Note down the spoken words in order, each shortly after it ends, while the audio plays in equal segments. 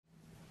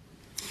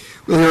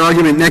We'll hear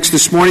argument next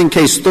this morning,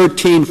 Case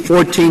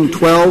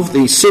 13-1412,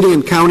 the City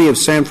and County of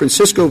San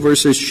Francisco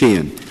versus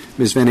Sheehan.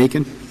 Ms. Van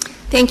Aken.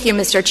 Thank you,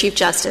 Mr. Chief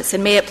Justice,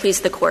 and may it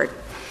please the Court.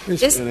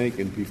 Ms. Van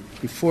Aken,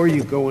 before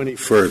you go any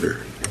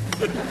further.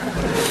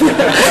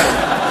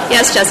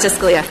 Yes, Justice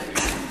Scalia.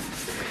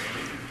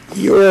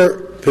 Your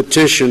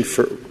petition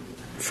for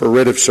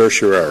writ of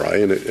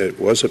certiorari, and it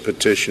was a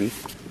petition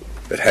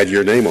that had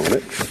your name on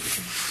it,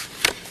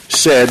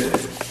 said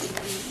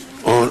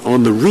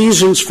on the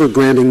reasons for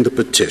granting the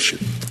petition,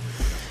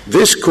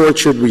 this Court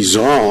should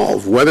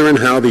resolve whether and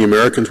how the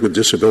Americans with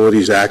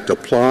Disabilities Act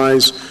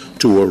applies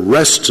to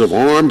arrests of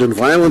armed and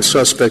violent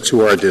suspects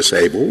who are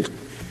disabled.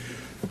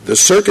 The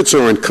circuits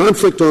are in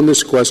conflict on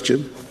this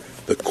question.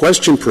 The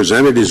question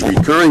presented is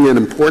recurring and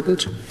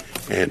important,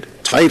 and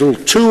Title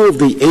II of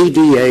the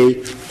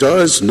ADA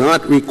does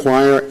not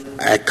require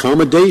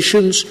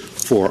accommodations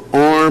for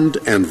armed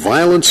and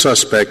violent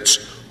suspects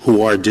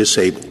who are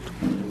disabled.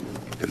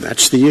 And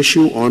that's the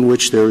issue on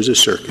which there is a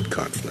circuit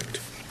conflict.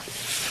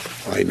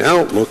 I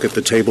now look at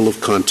the table of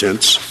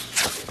contents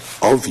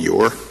of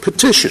your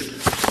petition.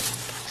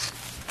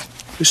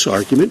 This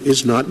argument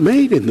is not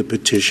made in the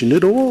petition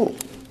at all.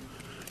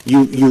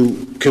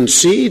 You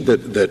concede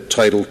that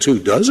Title II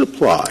does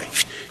apply,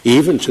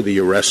 even to the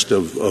arrest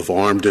of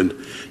armed and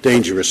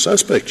dangerous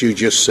suspects. You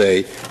just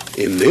say,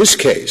 in this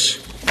case,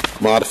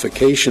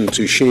 modification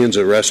to Sheehan's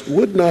arrest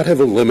would not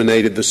have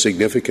eliminated the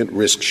significant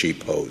risk she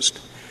posed.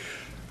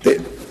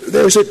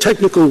 There's a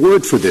technical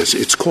word for this.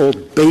 It's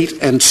called bait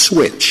and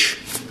switch.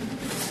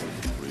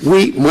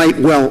 We might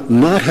well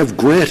not have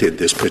granted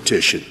this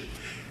petition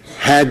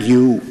had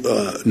you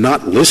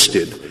not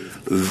listed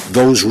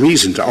those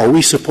reasons. Are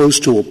we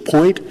supposed to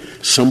appoint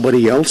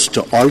somebody else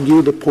to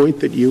argue the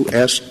point that you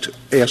asked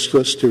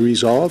us to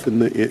resolve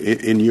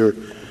in your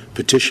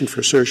petition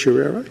for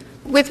certiorari?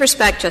 With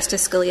respect,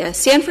 Justice Scalia,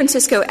 San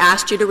Francisco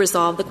asked you to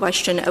resolve the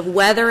question of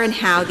whether and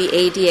how the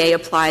ADA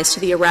applies to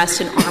the arrest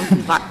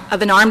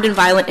of an armed and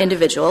violent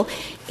individual,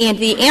 and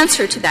the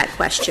answer to that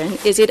question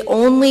is it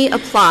only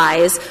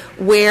applies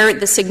where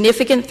the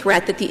significant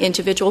threat that the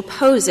individual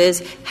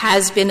poses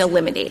has been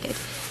eliminated.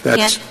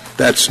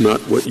 That's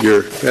not what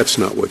your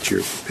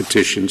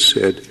petition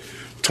said.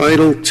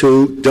 Title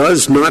II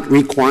does not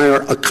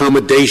require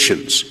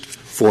accommodations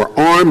for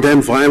armed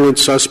and violent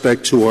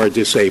suspects who are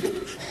disabled.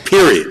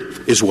 Period,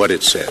 is what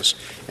it says.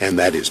 And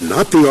that is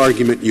not the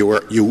argument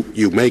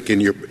you make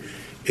in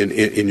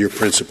your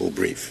principal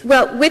brief.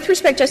 Well, with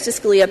respect, Justice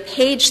Scalia,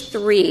 page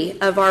 3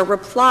 of our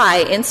reply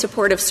in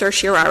support of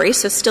certiorari,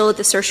 so still at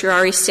the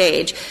certiorari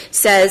stage,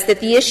 says that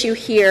the issue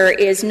here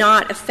is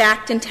not a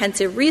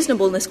fact-intensive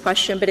reasonableness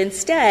question, but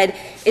instead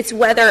it's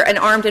whether an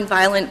armed and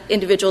violent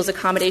individual's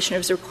accommodation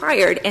is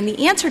required. And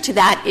the answer to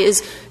that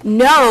is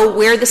no,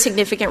 where the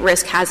significant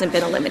risk hasn't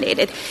been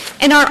eliminated.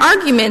 And our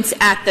arguments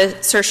at the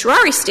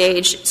certiorari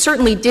stage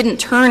certainly didn't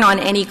turn on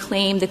any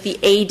claim that the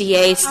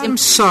ADA I'm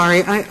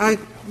sorry. I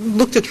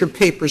looked at your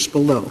papers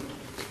below,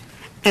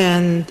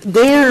 and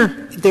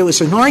there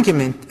was an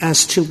argument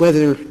as to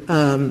whether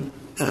the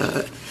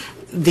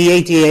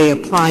ADA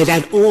applied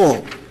at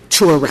all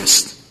to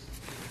arrest.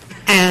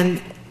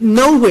 And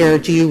nowhere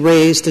do you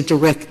raise the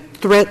direct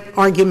threat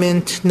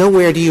argument.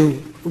 Nowhere do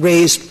you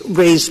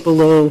raise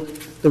below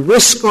the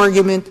risk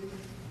argument.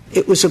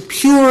 It was a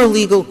pure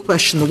legal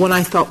question, the one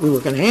I thought we were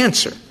going to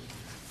answer.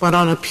 But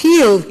on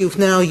appeal, you've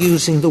now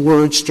using the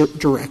words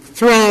direct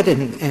threat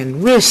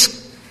and risk.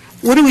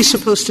 What are we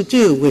supposed to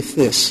do with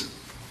this?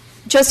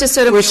 Justice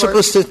Sotomayor. We're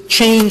supposed to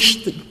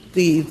change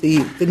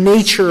the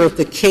nature of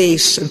the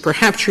case and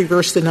perhaps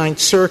reverse the Ninth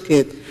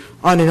Circuit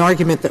on an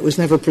argument that was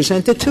never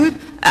presented to it?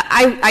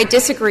 I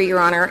disagree, Your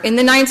Honor. In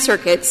the Ninth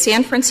Circuit,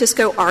 San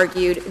Francisco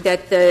argued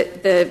that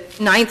the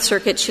Ninth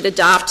Circuit should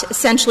adopt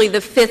essentially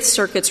the Fifth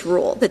Circuit's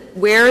rule, that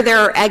where there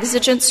are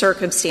exigent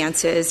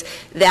circumstances,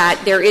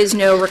 that there is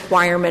no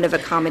requirement of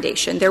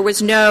accommodation. There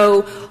was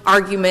no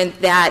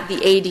argument that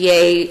the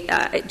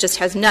ADA just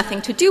has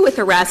nothing to do with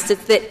arrests.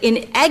 It's that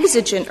in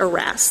exigent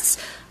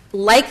arrests,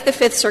 like the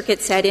Fifth Circuit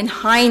said in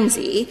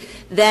Heinze,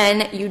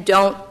 then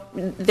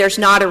there's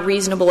not a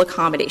reasonable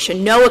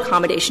accommodation. No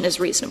accommodation is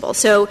reasonable.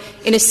 So,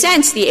 in a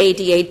sense, the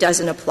ADA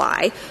doesn't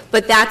apply,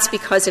 but that's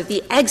because of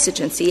the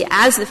exigency,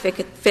 as the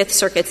Fifth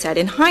Circuit said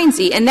in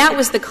Heinze, and that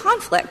was the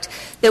conflict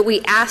that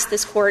we asked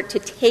this Court to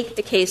take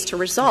the case to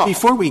resolve.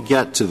 Before we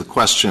get to the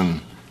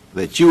question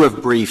that you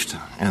have briefed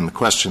and the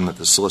question that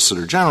the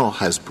Solicitor General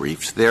has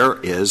briefed,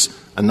 there is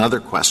another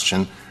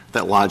question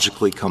that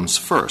logically comes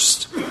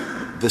first.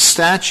 The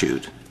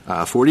statute,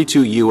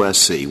 42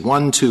 U.S.C.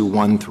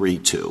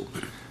 12132,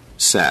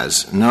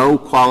 says no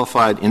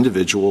qualified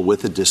individual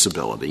with a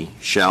disability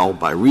shall,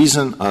 by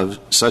reason of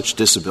such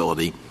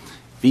disability,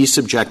 be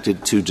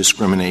subjected to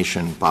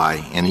discrimination by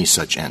any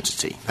such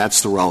entity. That's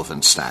the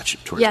relevant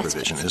statutory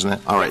provision, isn't it?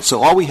 All right.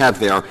 So all we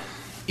have there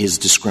is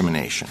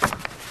discrimination.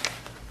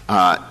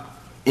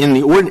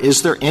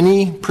 Is there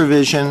any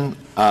provision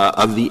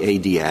of the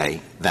ADA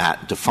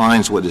that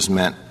defines what is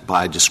meant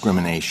by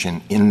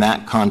discrimination in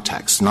that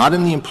context, not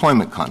in the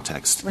employment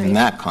context, in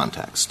that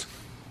context?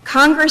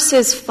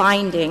 Congress's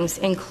findings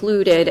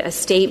included a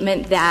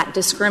statement that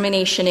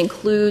discrimination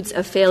includes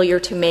a failure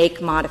to make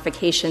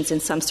modifications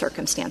in some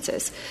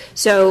circumstances.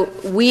 So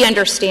we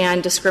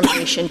understand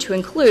discrimination to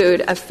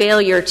include a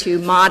failure to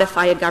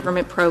modify a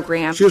government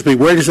program. Excuse me,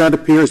 where does that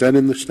appear? Is that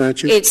in the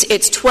statute?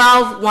 It's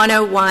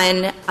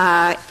 12101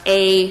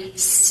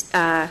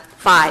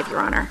 A5, Your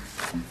Honor.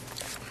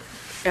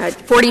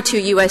 42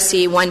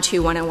 U.S.C.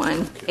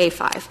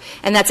 12101A5.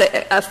 And that's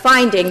a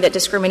finding that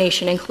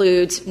discrimination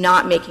includes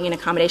not making an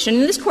accommodation.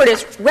 And this Court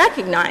has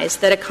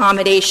recognized that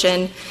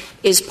accommodation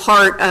is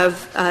part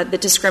of the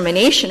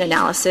discrimination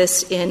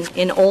analysis.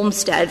 In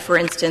Olmstead, for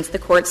instance, the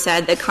Court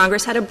said that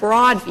Congress had a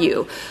broad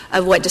view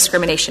of what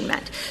discrimination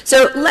meant.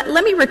 So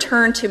let me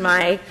return to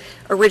my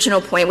original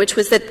point, which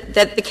was that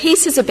the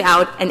case is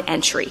about an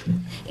entry.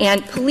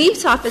 And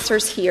police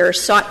officers here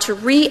sought to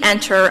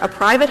re-enter a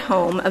private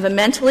home of a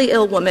mentally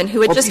ill woman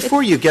who had just —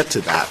 before you get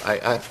to that,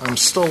 I'm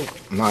still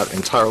not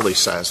entirely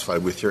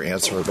satisfied with your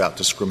answer about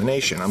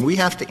discrimination. And we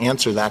have to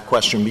answer that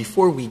question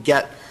before we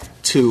get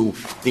to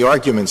the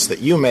arguments that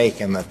you make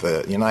and that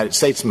the United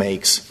States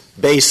makes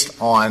based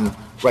on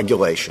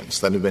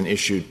regulations that have been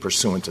issued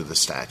pursuant to the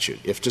statute.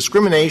 If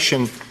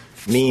discrimination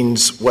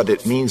means what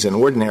it means in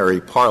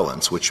ordinary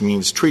parlance, which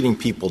means treating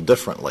people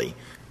differently,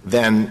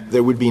 then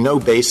there would be no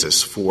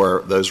basis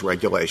for those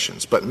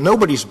regulations. But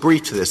nobody's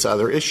briefed this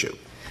other issue,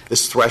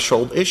 this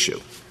threshold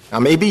issue. Now,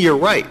 maybe you're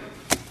right,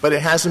 but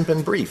it hasn't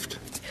been briefed.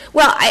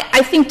 Well,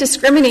 I think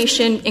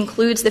discrimination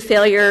includes the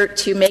failure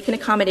to make an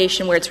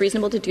accommodation where it's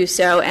reasonable to do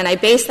so, and I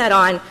base that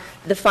on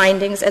the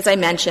findings, as I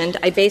mentioned.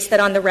 I base that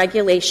on the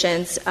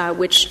regulations,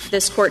 which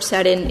this Court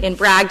said in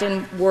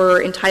Bragdon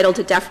were entitled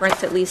to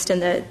deference, at least in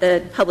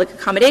the public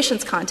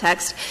accommodations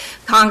context.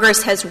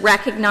 Congress has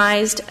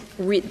recognized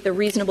the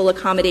reasonable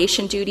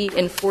accommodation duty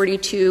in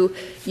 42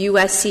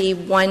 U.S.C.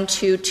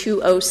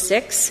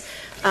 12206.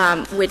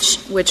 Which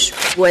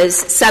was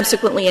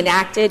subsequently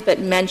enacted but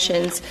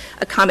mentions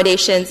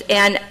accommodations.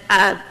 And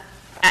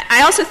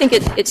I also think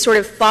it sort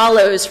of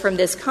follows from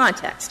this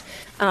context.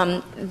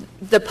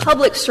 The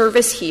public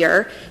service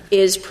here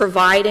is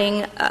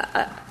providing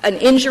an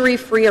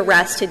injury-free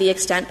arrest to the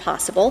extent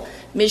possible.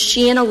 Ms.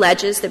 Sheehan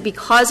alleges that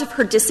because of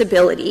her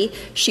disability,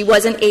 she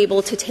wasn't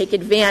able to take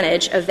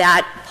advantage of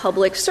that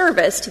public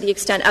service to the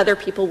extent other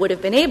people would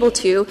have been able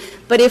to,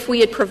 but if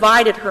we had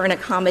provided her an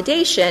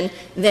accommodation,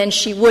 then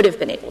she would have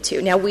been able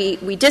to. Now,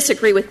 we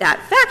disagree with that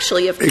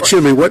factually, of course.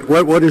 Excuse me,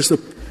 what is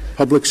the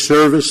public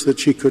service that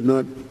she could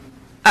not?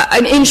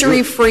 An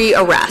injury-free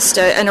arrest,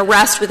 an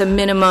arrest with a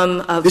minimum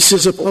of — This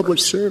is a public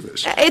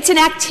service. It's an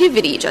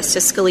activity,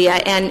 Justice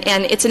Scalia,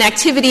 and it's an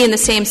activity in the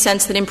same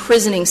sense that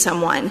imprisoning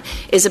someone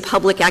is a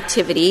public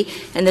activity,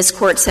 and this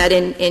Court said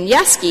in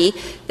Yeski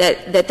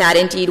that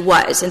indeed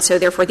was, and so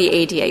therefore the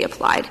ADA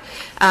applied.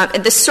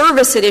 The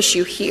service at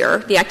issue here,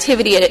 the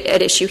activity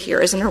at issue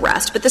here is an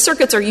arrest, but the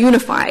circuits are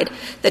unified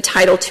that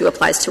Title II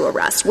applies to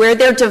arrest. Where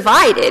they're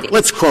divided —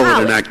 Let's call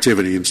it an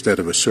activity instead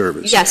of a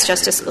service. Yes,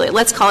 Justice Scalia.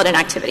 Let's call it an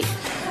activity.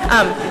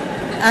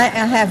 I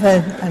have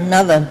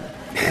another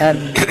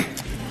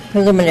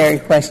preliminary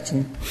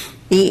question.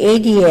 The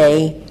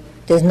ADA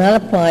does not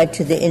apply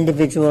to the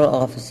individual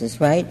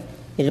officers, right?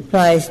 It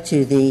applies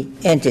to the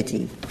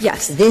entity.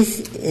 Yes.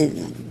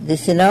 The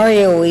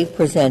scenario we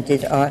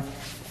presented are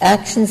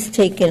actions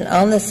taken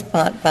on the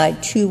spot by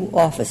two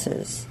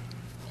officers.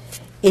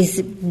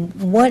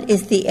 What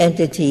is the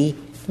entity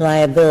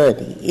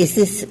liability? Is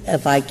this a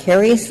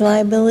vicarious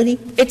liability?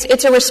 It's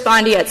a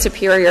respondeat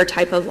superior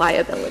type of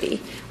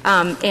liability.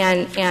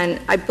 And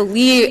I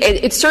believe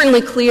it's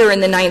certainly clear in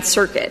the Ninth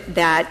Circuit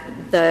that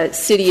the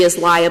city is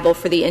liable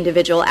for the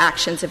individual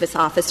actions of its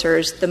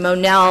officers. The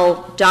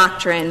Monell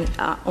doctrine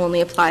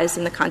only applies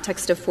in the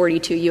context of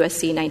 42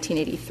 U.S.C.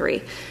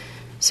 1983.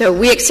 So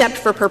we accept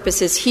for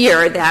purposes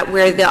here that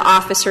where the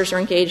officers are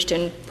engaged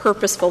in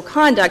purposeful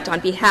conduct on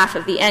behalf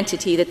of the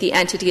entity, that the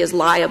entity is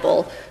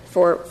liable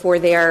for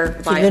their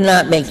violation. So you're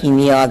not making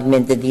the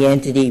argument that the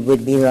entity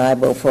would be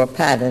liable for a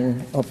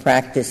pattern or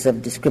practice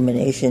of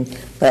discrimination,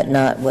 but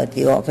not what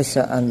the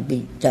officer on the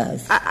beat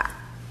does?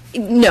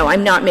 No,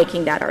 I'm not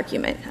making that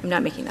argument.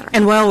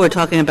 And while we're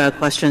talking about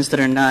questions that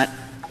are not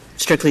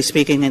strictly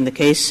speaking in the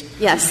case.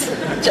 Yes,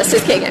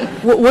 Justice Kagan.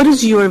 What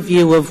is your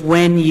view of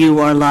when you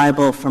are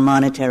liable for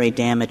monetary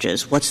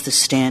damages? What's the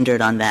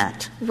standard on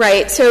that?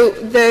 Right. So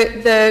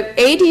the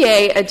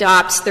ADA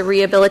adopts the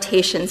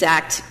Rehabilitations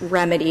Act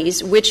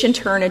remedies, which in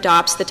turn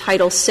adopts the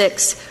Title VI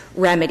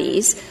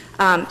remedies.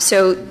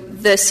 So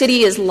the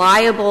city is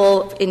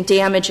liable in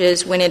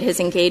damages when it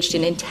has engaged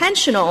in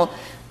intentional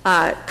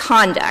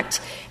conduct.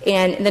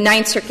 And the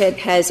Ninth Circuit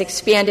has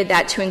expanded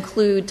that to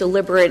include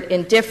deliberate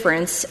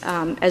indifference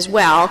as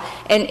well.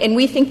 And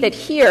we think that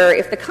here,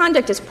 if the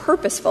conduct is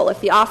purposeful,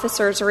 if the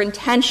officers are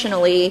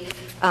intentionally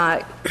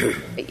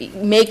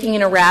making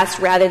an arrest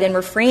rather than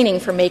refraining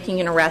from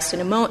making an arrest in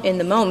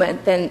the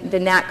moment,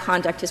 then that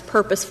conduct is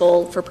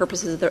purposeful for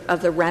purposes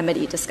of the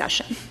remedy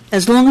discussion.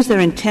 As long as they're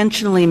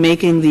intentionally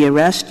making the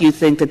arrest, you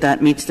think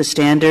that meets the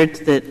standard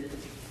that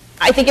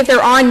I think if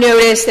they're on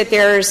notice that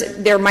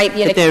there might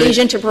be an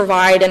occasion to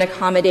provide an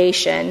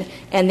accommodation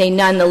and they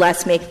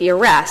nonetheless make the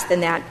arrest,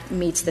 then that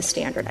meets the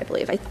standard, I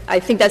believe. I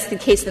think that's the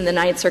case in the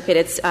Ninth Circuit.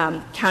 It's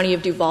County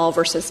of Duval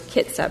versus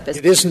Kitsap.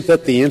 It isn't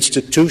that the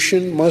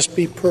institution must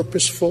be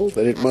purposeful,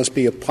 that it must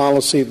be a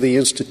policy of the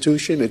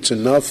institution. It's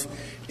enough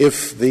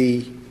if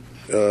the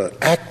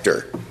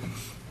actor,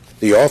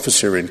 the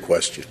officer in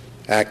question,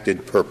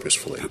 acted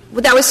purposefully.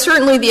 Well, that was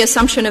certainly the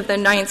assumption of the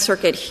Ninth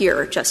Circuit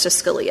here,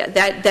 Justice Scalia,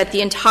 that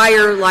the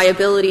entire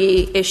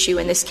liability issue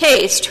in this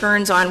case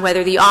turns on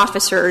whether the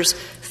officers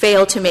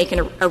fail to make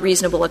a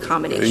reasonable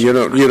accommodation. You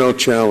don't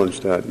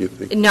challenge that, you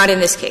think? Not in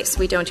this case.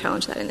 We don't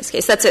challenge that in this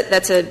case. That's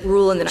a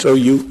rule in the Ninth Circuit.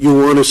 So you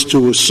want us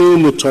to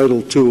assume that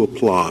Title II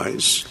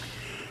applies,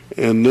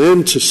 and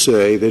then to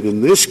say that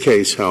in this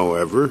case,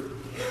 however,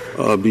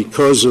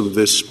 because of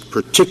this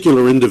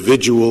particular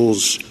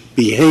individual's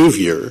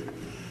behavior,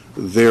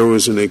 there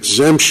was an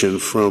exemption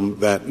from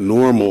that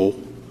normal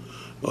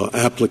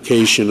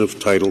application of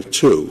Title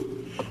II.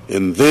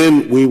 And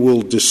then we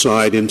will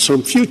decide in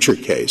some future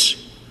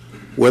case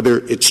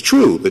whether it's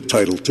true that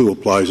Title II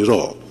applies at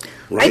all.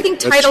 Right? I think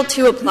Title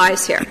II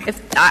applies here.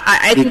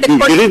 I think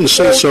you didn't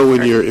say so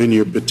in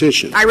your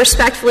petition. I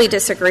respectfully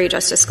disagree,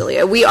 Justice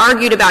Scalia. We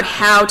argued about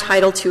how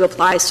Title II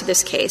applies to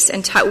this case,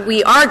 and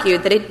we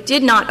argued that it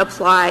did not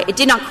apply, it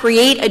did not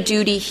create a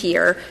duty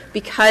here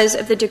because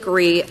of the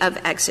degree of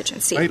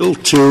exigency. Title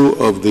II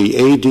of the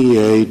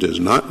ADA does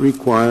not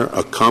require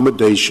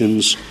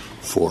accommodations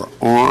for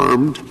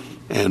armed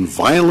and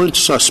violent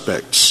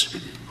suspects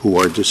who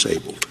are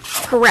disabled.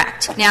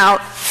 Correct. Now,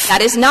 that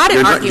is not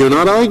an argument. You're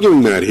not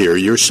arguing that here.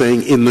 You're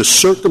saying in the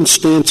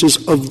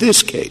circumstances of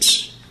this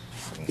case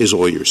is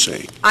all you're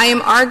saying. I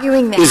am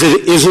arguing that.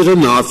 Is it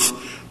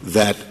enough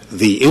that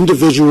the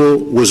individual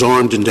was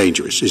armed and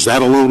dangerous? Is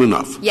that alone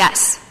enough?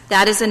 Yes,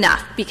 that is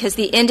enough, because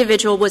the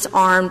individual was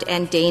armed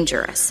and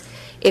dangerous.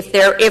 If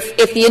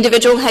the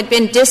individual had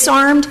been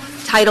disarmed,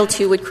 Title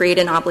II would create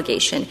an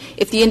obligation.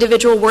 If the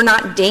individual were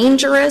not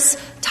dangerous,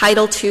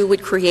 Title II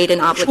would create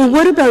an obligation. Well,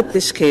 what about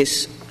this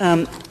case?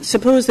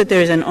 Suppose that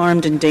there's an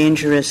armed and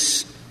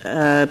dangerous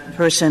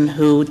person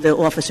who the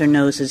officer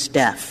knows is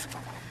deaf,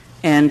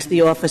 and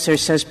the officer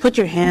says, "Put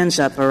your hands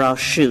up or I'll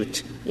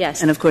shoot."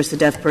 Yes. And, of course, the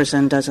deaf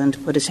person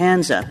doesn't put his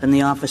hands up, and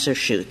the officer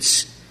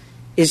shoots.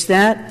 Is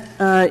that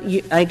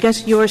I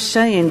guess you're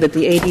saying that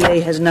the ADA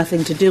has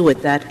nothing to do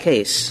with that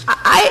case.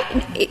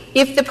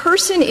 If the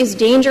person is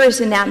dangerous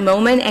in that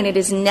moment and it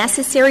is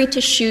necessary to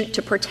shoot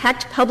to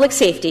protect public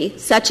safety,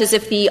 such as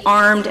if the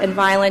armed and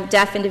violent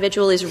deaf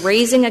individual is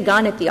raising a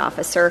gun at the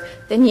officer,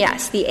 then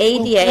yes, the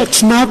ADA... Well,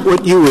 that's not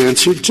what you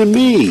answered to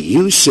me.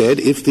 You said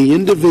if the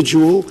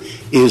individual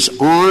is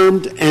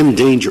armed and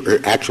dangerous,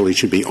 or actually it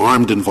should be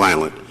armed and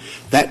violent.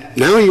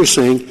 Now you're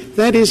saying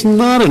that is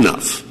not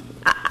enough.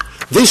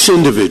 This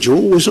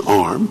individual was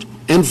armed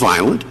and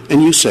violent,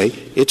 and you say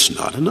it's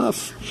not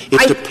enough.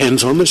 It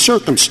depends on the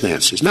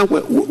circumstances. Now,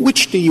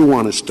 which do you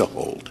want us to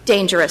hold?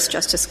 Dangerous,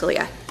 Justice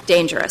Scalia.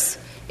 Dangerous.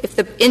 If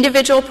the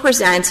individual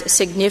presents a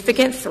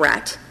significant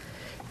threat,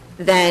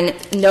 then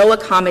no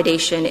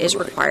accommodation is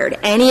required.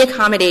 Any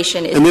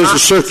accommodation is not... And there's a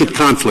circuit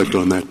conflict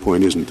on that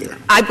point, isn't there?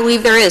 I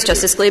believe there is,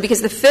 Justice Scalia,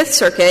 because the Fifth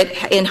Circuit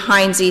in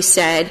Heinze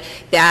said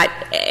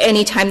that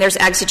any time there's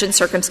exigent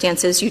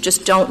circumstances, you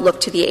just don't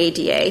look to the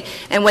ADA.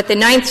 And what the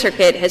Ninth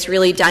Circuit has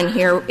really done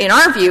here, in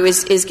our view,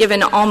 is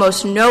given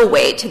almost no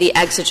weight to the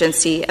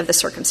exigency of the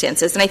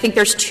circumstances. And I think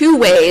there's two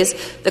ways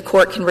the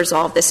Court can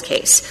resolve this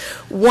case.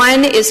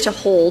 One is to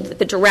hold that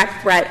the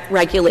direct threat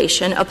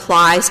regulation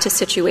applies to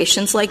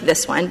situations like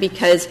this one,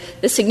 because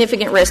the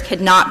significant risk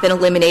had not been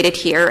eliminated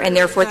here, and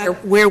therefore...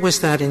 Where was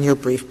that in your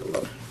brief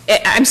below?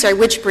 I'm sorry,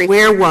 which brief?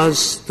 Where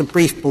was the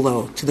brief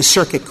below to the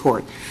circuit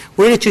court?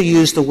 Where did you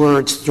use the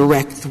words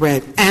direct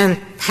threat and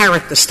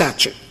parrot the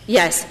statute?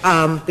 Yes.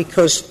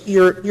 Because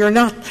you're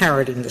not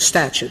parroting the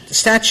statute. The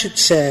statute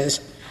says,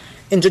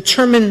 in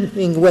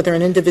determining whether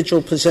an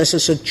individual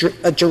possesses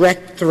a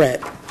direct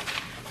threat,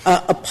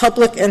 a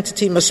public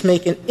entity must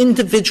make an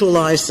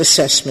individualized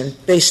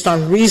assessment based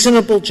on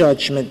reasonable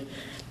judgment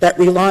that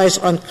relies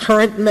on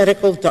current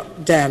medical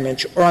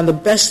damage or on the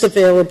best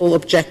available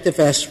objective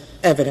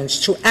evidence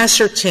to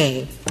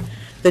ascertain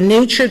the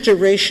nature,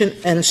 duration,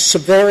 and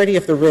severity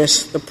of the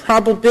risk, the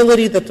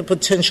probability that the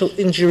potential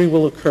injury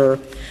will occur,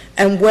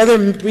 and whether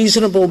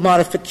reasonable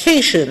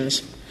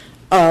modifications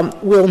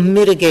will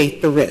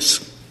mitigate the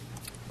risk.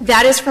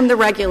 That is from the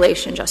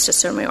regulation, Justice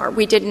Sotomayor.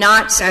 We did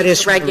not cite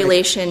the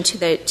regulation to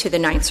the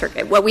Ninth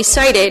Circuit. What we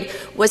cited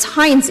was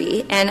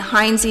Heinze, and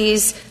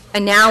Heinze's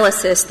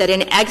analysis that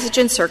in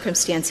exigent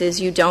circumstances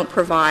you don't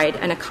provide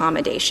an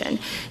accommodation.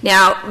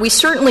 Now, we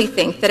certainly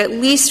think that at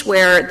least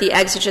where the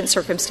exigent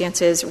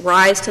circumstances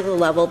rise to the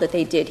level that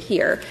they did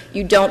here,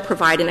 you don't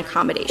provide an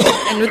accommodation.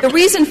 And the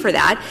reason for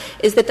that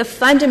is that the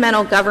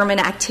fundamental government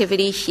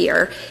activity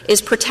here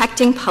is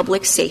protecting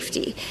public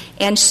safety.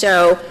 And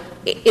so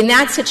in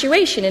that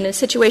situation, in a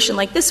situation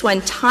like this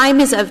one, time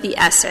is of the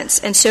essence.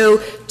 And so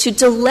to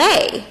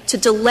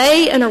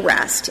delay an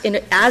arrest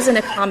as an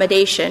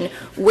accommodation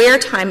where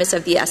time is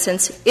of the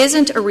essence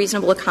isn't a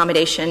reasonable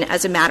accommodation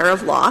as a matter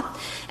of law.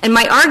 And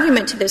my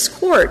argument to this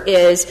Court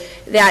is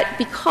that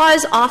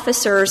because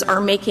officers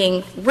are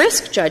making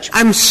risk judgments.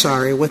 I'm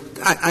sorry.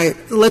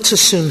 Let's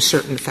assume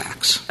certain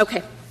facts.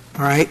 Okay.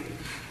 All right?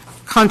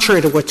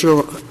 Contrary to what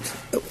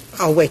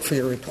I'll wait for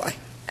your reply.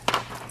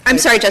 I'm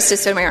sorry,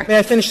 Justice Sotomayor. May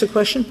I finish the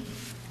question?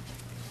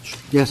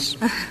 Yes.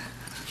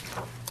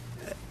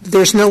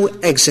 There's no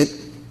exit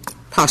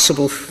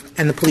possible,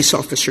 and the police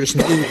officers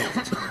knew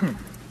that.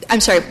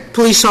 I'm sorry.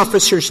 Police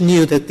officers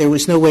knew that there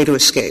was no way to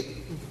escape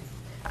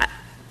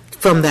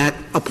from that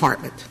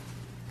apartment.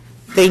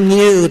 They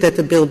knew that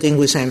the building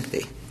was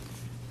empty.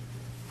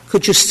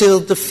 Could you still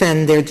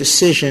defend their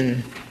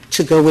decision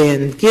to go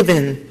in,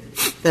 given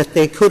that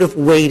they could have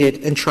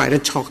waited and tried to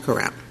talk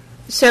her out?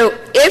 So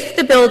if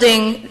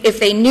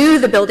they knew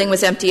the building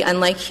was empty,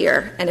 unlike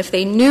here, and if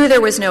they knew there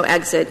was no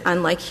exit,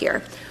 unlike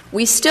here,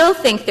 we still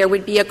think there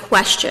would be a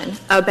question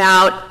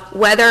about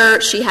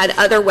whether she had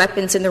other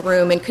weapons in the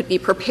room and could be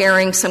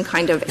preparing some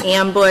kind of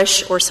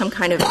ambush or some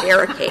kind of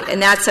barricade.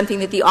 And that's something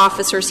that the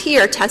officers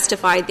here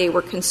testified they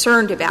were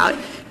concerned about,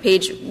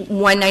 page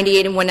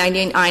 198 and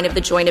 199 of the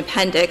Joint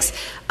Appendix.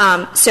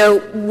 So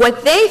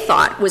what they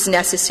thought was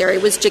necessary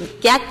was to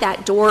get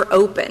that door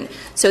open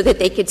so that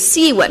they could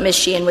see what Ms.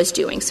 Sheehan was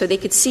doing, so they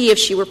could see if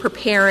she were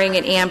preparing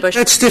an ambush.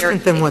 That's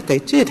different than what they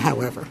did,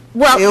 however.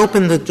 Well, they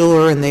opened the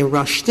door and they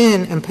rushed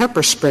in and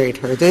pepper sprayed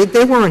her.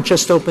 They weren't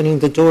just opening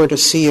the door to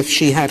see if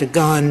she had a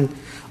gun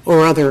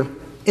or other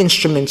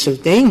instruments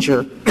of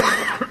danger.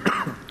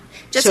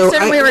 So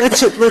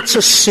let's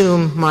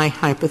assume my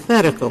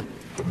hypothetical.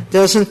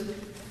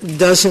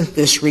 Doesn't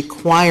this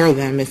require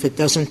them, if it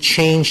doesn't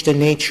change the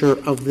nature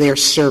of their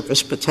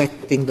service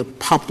protecting the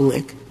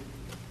public,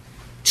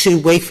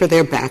 to wait for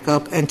their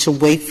backup and to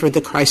wait for the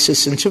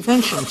crisis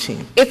intervention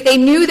team? If they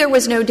knew there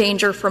was no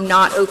danger from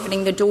not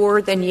opening the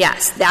door, then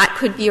yes, that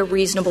could be a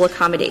reasonable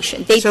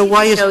accommodation. So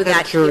why isn't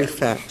that a jury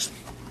fact?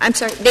 I'm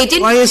sorry. They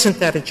didn't. Why isn't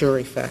that a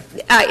jury fact?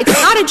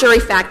 It's not a jury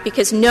fact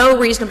because no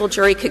reasonable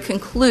jury could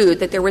conclude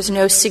that there was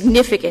no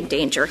significant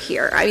danger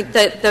here.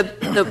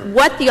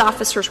 What the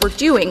officers were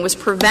doing was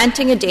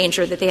preventing a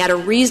danger that they had a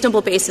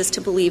reasonable basis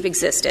to believe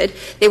existed.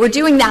 They were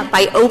doing that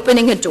by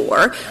opening a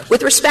door.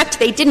 With respect,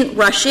 they didn't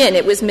rush in.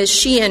 It was Ms.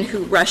 Sheehan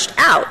who rushed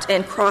out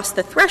and crossed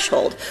the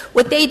threshold.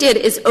 What they did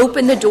is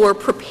open the door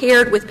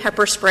prepared with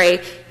pepper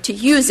spray to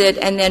use it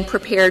and then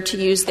prepared to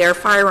use their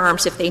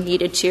firearms if they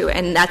needed to,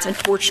 and that's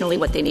unfortunately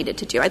what they needed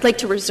to do. I'd like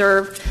to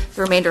reserve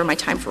the remainder of my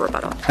time for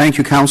rebuttal. Thank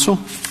you, counsel.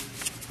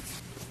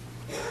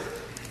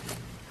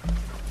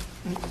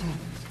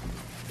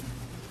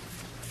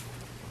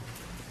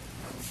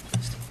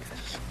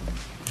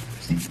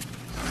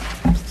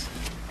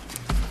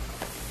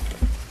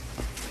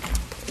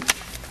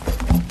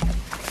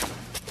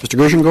 Mr.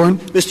 Gershengorn?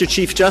 Mr.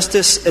 Chief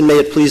Justice, and may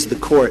it please the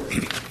Court,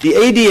 the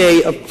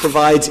ADA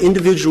provides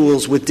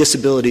individuals with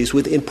disabilities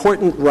with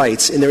important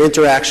rights in their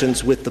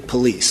interactions with the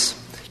police,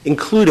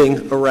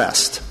 including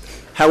arrest.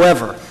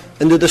 However,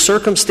 under the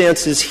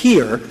circumstances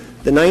here,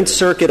 the Ninth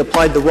Circuit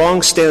applied the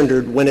wrong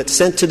standard when it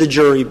sent to the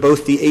jury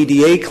both the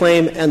ADA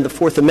claim and the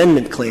Fourth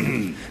Amendment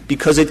claim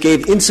because it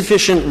gave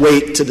insufficient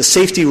weight to the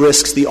safety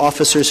risks the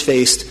officers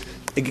faced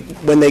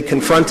when they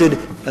confronted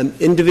an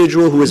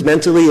individual who was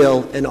mentally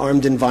ill and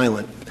armed and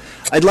violent.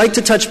 I'd like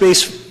to touch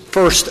base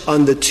first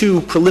on the two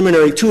of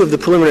the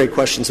preliminary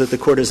questions that the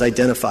Court has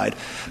identified.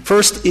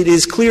 First, it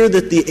is clear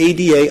that the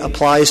ADA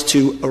applies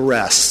to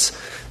arrests.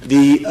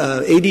 The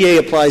ADA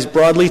applies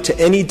broadly to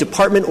any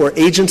department or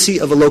agency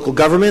of a local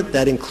government.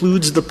 That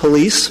includes the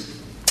police.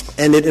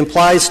 And it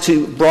applies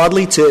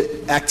broadly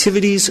to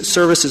activities,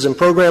 services, and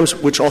programs,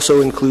 which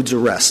also includes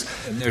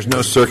arrests. And there's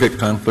no circuit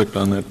conflict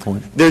on that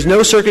point? There's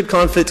no circuit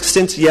conflict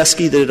since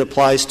Yeski that it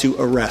applies to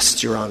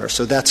arrests, Your Honor.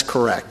 So that's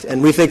correct.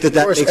 And we think that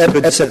makes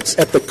good sense.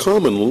 At the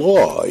common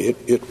law,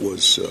 it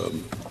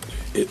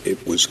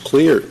was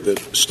clear that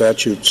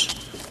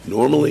statutes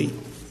normally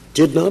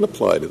did not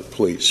apply to the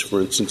police. For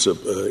instance,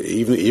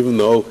 even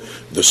though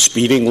the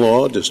speeding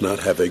law does not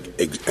have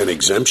an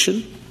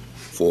exemption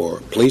for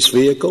police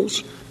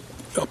vehicles,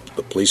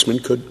 the policeman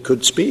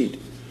could speed.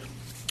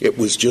 It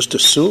was just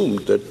assumed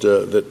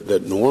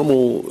that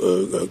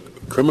normal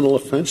criminal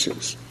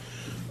offenses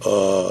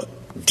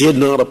did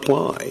not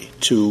apply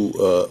to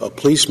a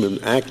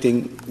policeman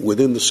acting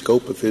within the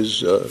scope of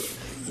his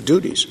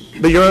duties.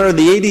 But, Your Honor,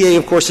 the ADA,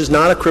 of course, is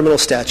not a criminal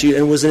statute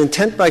and was an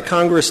intent by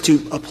Congress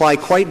to apply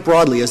quite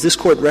broadly. As this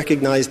Court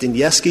recognized in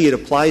Yeski, it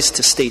applies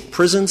to state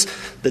prisons.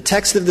 The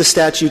text of the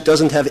statute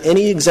doesn't have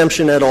any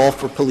exemption at all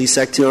for police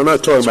activity. No, I'm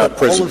not talking about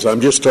prisons.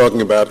 I'm just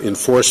talking about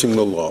enforcing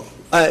the law.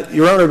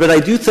 Your Honor, but I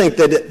do think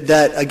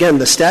that, again,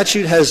 the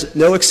statute has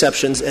no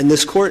exceptions, and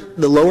this Court,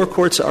 the lower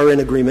courts are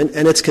in agreement,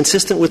 and it's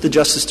consistent with the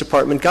Justice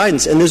Department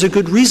guidance. And there's a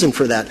good reason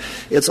for that.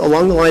 It's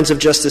along the lines of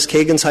Justice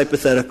Kagan's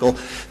hypothetical,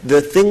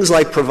 the things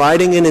like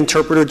providing an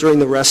interpreter during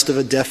the arrest of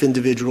a deaf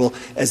individual.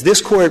 As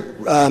this Court,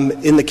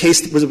 in the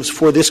case that was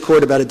before this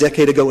Court about a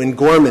decade ago in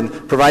Gorman,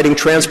 providing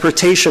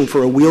transportation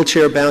for a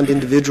wheelchair-bound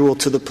individual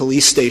to the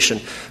police station,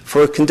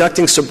 for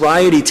conducting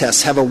sobriety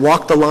tests, have a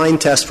walk-the-line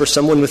test for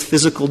someone with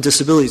physical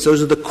disabilities.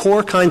 Those are the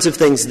core kinds of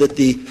things that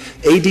the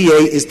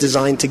ADA is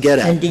designed to get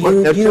at. And do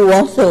you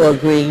also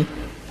agree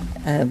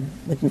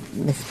with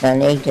Ms.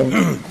 Van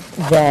Aken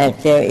that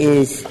there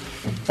is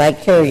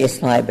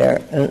vicarious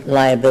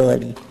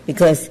liability?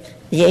 Because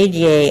the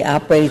ADA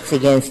operates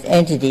against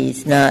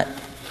entities, not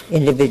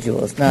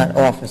individuals, not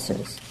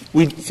officers.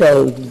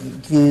 So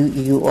do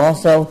you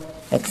also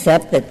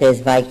accept that there's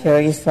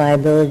vicarious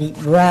liability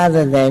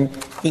rather than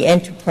the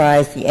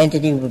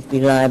entity would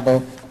be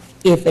liable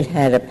if it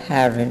had a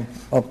pattern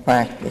or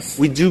practice?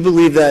 We do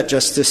believe that,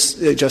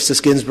 Justice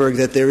Ginsburg,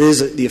 that there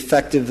is the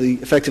effectively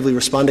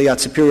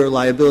respondeat superior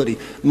liability.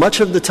 Much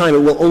of the time it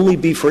will only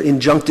be for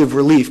injunctive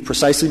relief,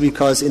 precisely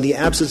because in the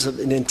absence of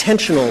an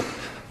intentional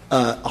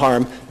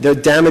harm, the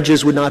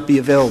damages would not be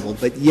available.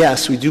 But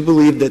yes, we do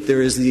believe that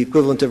there is the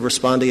equivalent of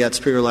respondeat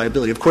superior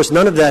liability. Of course,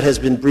 none of that has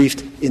been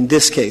briefed in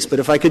this case. But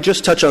if I could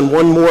just touch on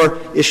one more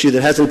issue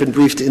that hasn't been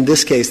briefed in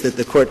this case that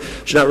the Court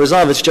should not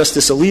resolve, it's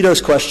Justice Alito's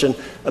question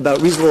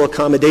about reasonable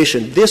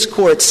accommodation. This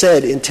Court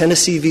said in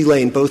Tennessee v.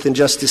 Lane, both in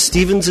Justice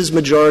Stevens's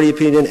majority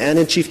opinion and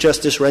in Chief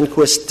Justice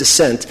Rehnquist's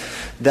dissent,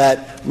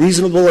 that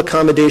reasonable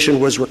accommodation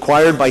was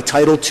required by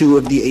Title II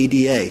of the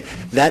ADA.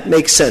 That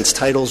makes sense.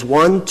 Titles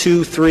I,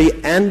 II, III,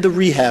 and the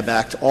Rehab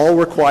Act all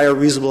require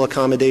reasonable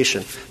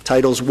accommodation.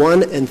 Titles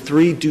I and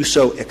III do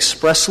so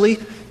expressly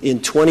in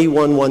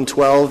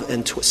 21-112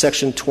 and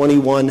Section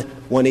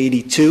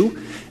 21-182.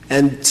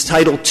 And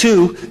Title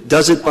II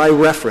does it by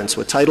reference.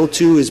 What Title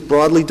II is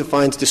broadly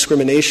defines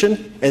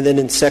discrimination, and then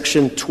in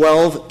Section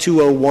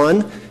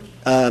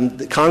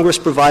 12-201, Congress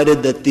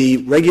provided that the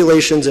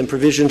regulations and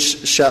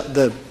provisions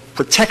the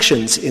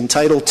protections in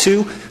Title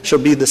II shall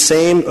be the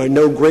same or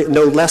no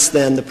less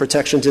than the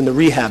protections in the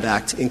Rehab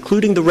Act,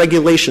 including the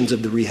regulations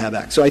of the Rehab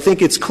Act. So I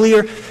think it's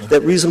clear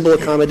that reasonable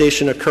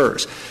accommodation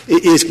occurs.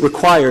 It is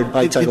required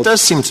by Title II. It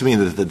does seem to me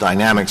that the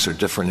dynamics are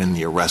different in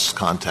the arrest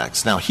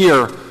context. Now,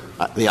 here,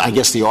 I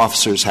guess the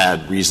officers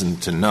had reason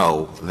to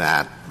know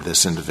that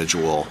this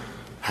individual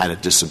had a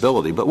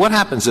disability. But what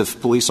happens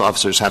if police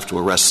officers have to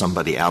arrest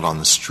somebody out on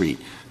the street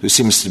who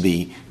seems to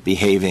be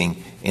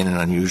behaving in an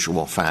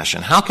unusual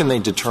fashion? How can they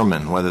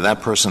determine whether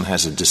that person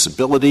has a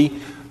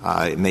disability?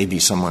 It may be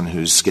someone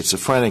who's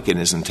schizophrenic and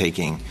isn't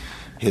taking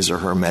his or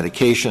her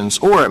medications,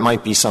 or it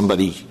might be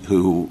somebody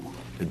who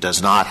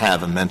does not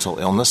have a mental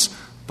illness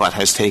but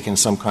has taken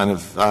some kind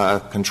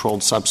of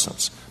controlled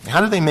substance. How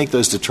do they make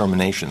those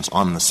determinations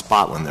on the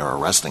spot when they're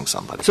arresting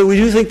somebody? So we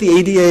do think the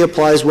ADA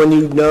applies when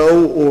you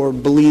know or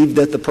believe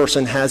that the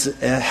person has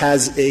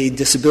a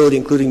disability,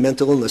 including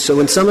mental illness. So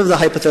in some of the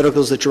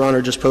hypotheticals that Your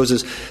Honor just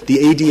poses, the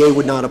ADA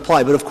would not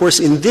apply. But, of course,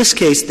 in this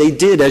case, they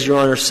did, as Your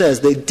Honor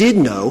says, they did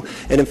know,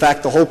 and, in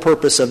fact, the whole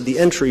purpose of the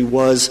entry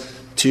was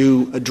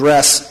to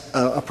address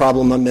a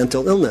problem of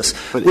mental illness.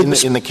 But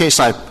in the case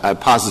I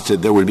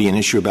posited, there would be an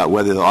issue about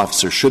whether the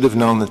officer should have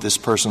known that this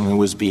person who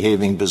was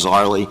behaving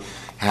bizarrely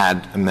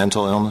had a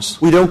mental illness?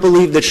 We don't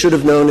believe that should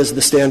have known is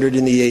the standard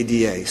in the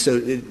ADA. So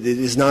it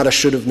is not a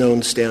should have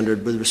known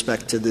standard with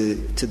respect to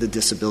the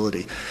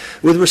disability.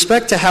 With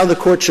respect to how the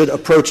Court should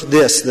approach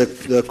this,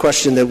 the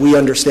question that we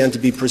understand to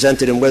be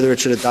presented and whether it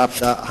should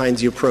adopt the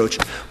Heinze approach,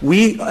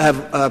 we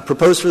have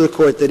proposed for the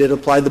Court that it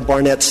apply the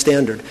Barnett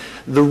standard.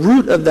 The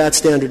root of that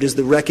standard is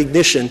the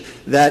recognition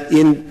that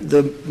in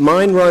the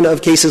mine run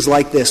of cases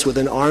like this with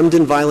an armed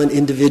and violent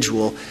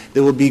individual,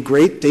 there will be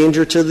great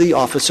danger to the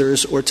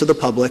officers or to the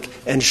public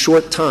and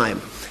short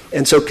time.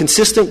 And so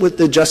consistent with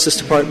the Justice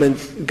Department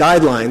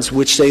guidelines,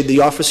 which say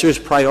the officer's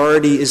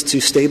priority is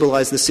to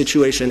stabilize the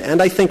situation, and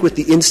I think with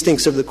the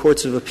instincts of the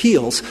courts of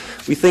appeals,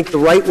 we think the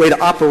right way to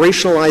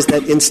operationalize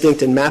that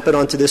instinct and map it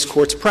onto this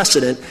Court's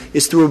precedent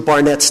is through a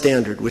Barnett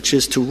standard, which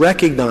is to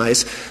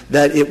recognize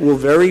that it will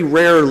very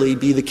rarely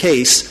be the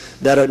case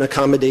that an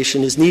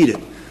accommodation is needed.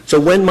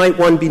 So when might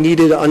one be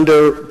needed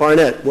under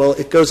Barnett? Well,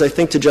 it goes, I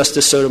think, to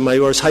Justice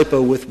Sotomayor's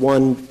hypo with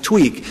one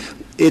tweak.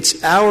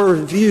 It's our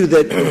view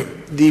that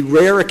the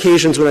rare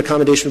occasions when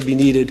accommodation would be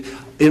needed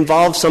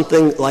involve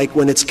something like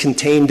when it's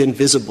contained and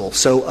visible.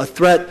 So a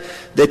threat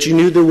that you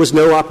knew there was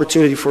no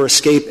opportunity for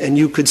escape and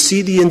you could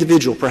see the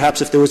individual,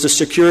 perhaps if there was a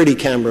security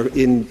camera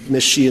in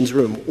Ms. Sheehan's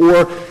room.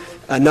 Or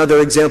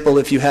another example,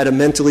 if you had a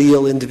mentally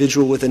ill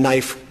individual with a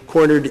knife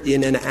cornered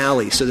in an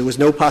alley, so there was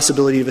no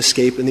possibility of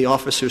escape and the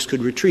officers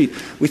could retreat.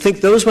 We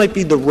think those might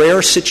be the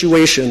rare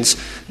situations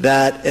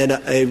that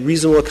a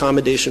reasonable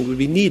accommodation would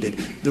be needed.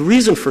 The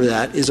reason for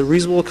that is a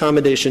reasonable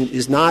accommodation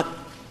is not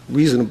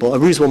reasonable. A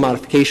reasonable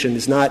modification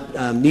is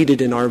not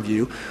needed in our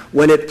view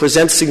when it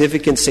presents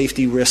significant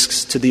safety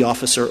risks to the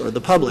officer or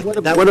the public.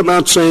 What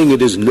about saying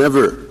it is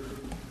never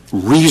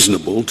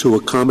reasonable to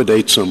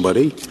accommodate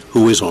somebody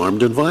who is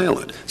armed and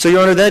violent. So,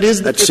 Your Honor,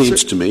 that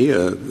seems to me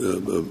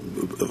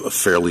a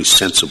fairly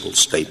sensible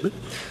statement.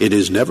 It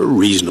is never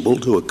reasonable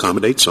to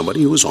accommodate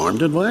somebody who is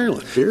armed and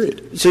violent,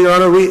 period. So, Your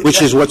Honor,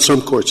 which is what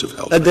some courts have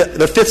held.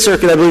 The Fifth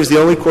Circuit, I believe, is the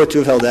only court to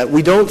have held that.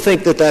 We don't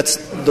think that that's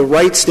the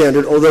right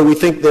standard, although we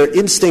think their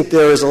instinct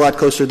there is a lot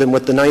closer than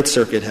what the Ninth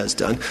Circuit has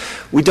done.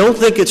 We don't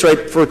think it's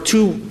right for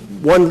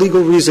one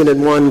legal reason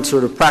and one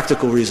sort of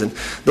practical reason.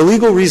 The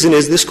legal reason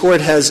is this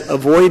Court has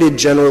avoided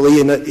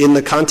generally in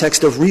the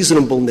context of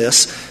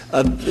reasonableness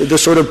the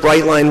sort of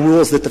bright-line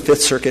rules that the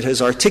Fifth Circuit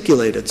has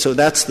articulated. So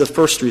that's the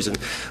first reason.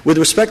 With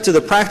respect to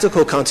the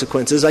practical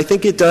consequences, I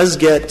think it does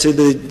get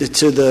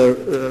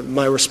to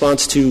my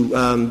response to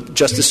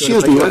Justice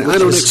Sotomayor. I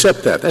don't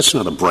accept that. That's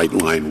not a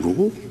bright-line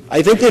rule.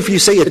 I think if you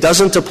say it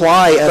doesn't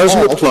apply at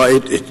all.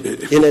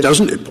 It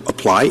doesn't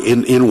apply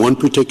in one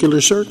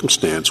particular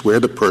circumstance where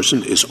the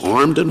person is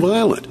armed and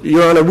violent.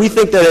 Your Honor, we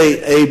think that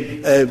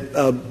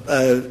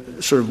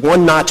a sort of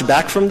one notch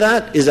back from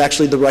that is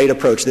actually the right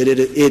approach, that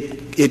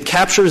it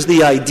captures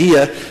the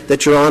idea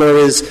that Your Honor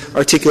is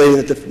articulating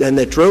and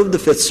that drove the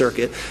Fifth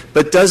Circuit,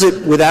 but does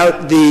it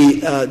without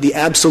the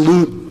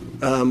absolute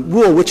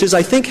rule, which is,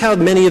 I think, how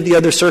many of the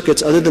other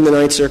circuits, other than the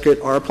Ninth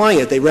Circuit, are applying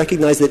it. They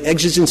recognize that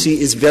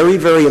exigency is very,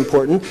 very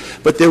important,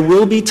 but there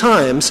will be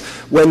times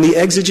when the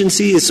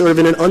exigency is sort of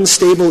in an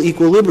unstable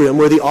equilibrium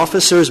where the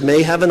officers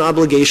may have an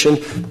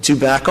obligation to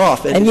back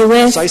off. And you're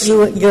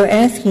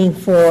asking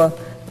for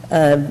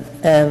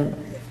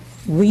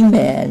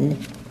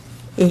remand.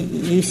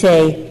 You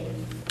say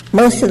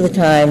most of the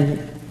time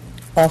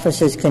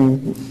officers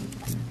can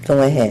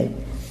go ahead,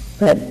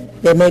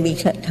 but there may be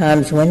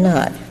times when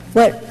not.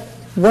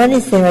 What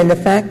is there in the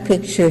fact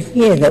picture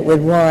here that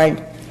would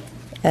warrant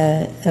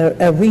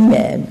a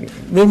remand?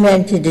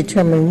 Remand to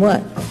determine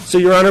what? So,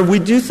 Your Honor, we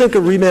do think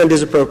a remand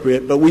is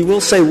appropriate, but we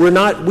will say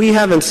we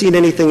haven't seen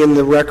anything in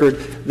the record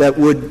that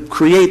would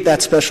create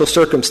that special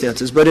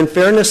circumstances. But in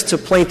fairness to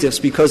plaintiffs,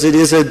 because it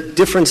is a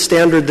different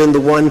standard than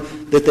the one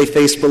that they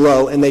faced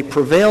below, and they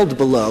prevailed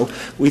below,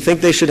 we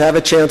think they should have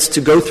a chance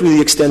to go through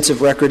the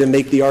extensive record and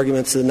make the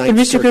arguments to the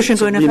Ninth Circuit. Mr.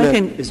 Kirshenbaum, if I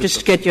can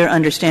just get your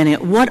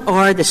understanding, what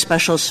are the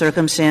special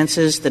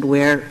circumstances that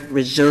we're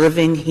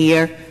reserving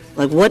here?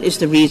 Like, what is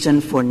the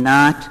reason for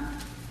not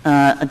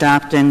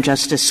adopting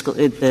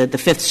the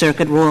Fifth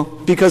Circuit rule?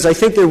 Because I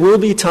think there will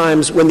be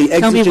times when the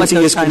exigency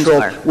is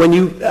controlled. When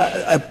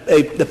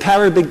the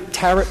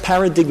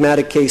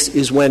paradigmatic case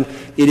is when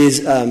it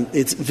is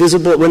it's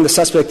visible, when the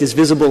suspect is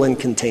visible and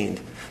contained.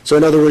 So,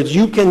 in other words,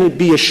 you can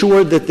be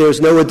assured that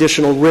there's no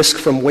additional risk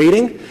from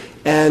waiting,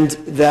 and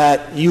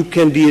that you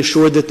can be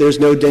assured that there's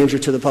no danger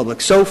to the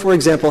public. So, for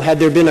example, had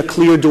there been a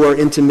clear door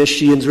into Ms.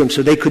 Sheehan's room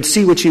so they could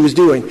see what she was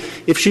doing,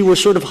 if she were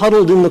sort of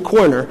huddled in the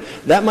corner,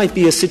 that might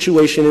be a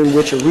situation in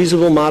which a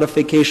reasonable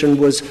modification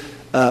was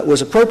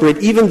appropriate,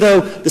 even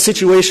though the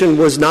situation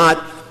was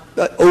not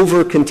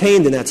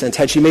over-contained in that sense.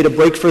 Had she made a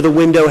break for the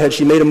window, had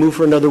she made a move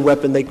for another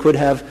weapon, they could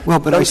have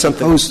done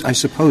something. I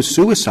suppose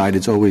suicide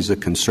is always a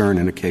concern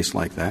in a case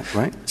like that,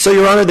 right? So,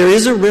 Your Honor, there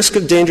is a risk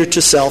of danger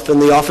to self,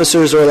 and the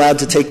officers are allowed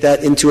to take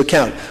that into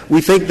account. We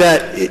think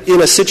that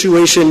in a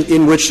situation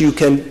in which you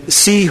can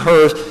see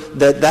her,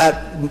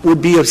 that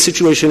would be a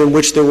situation in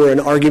which there were an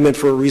argument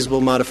for a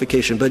reasonable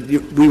modification. But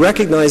we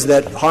recognize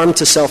that harm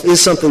to self is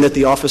something that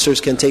the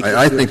officers can take into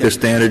account. I think the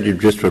standard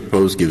you've just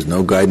proposed gives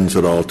no guidance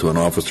at all to an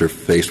officer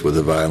faced with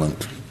a violent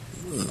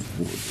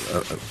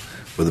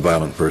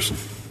person.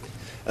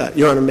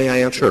 Your Honor, may I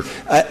answer?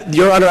 Sure.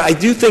 Your Honor, I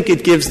do think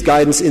it gives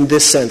guidance in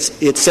this sense.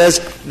 It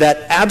says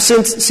that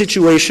absent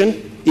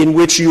situation in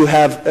which you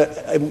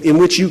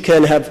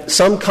can have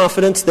some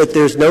confidence that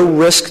there's no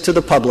risk to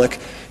the public,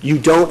 you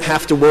don't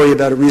have to worry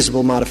about a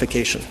reasonable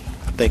modification.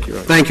 Thank you, Your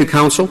Honor. Thank you,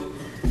 counsel.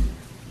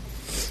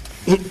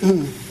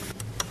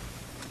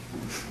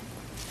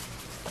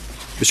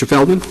 Mr.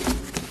 Feldman.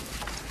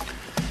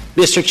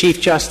 Mr. Chief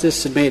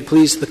Justice, and may it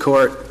please the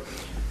Court,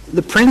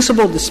 the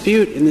principal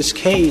dispute in this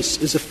case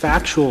is a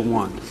factual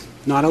one,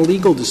 not a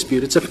legal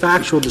dispute. It's a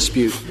factual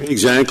dispute.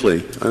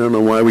 Exactly. I don't know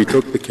why we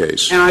took the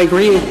case. And I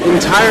agree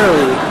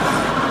entirely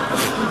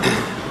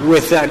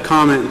with that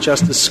comment,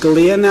 Justice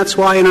Scalia, and that's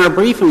why in our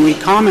briefing we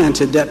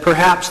commented that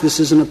perhaps this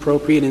is an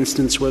appropriate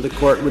instance where the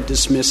Court would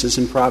dismiss as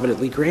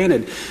improvidently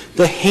granted.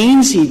 The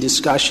Hainsey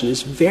discussion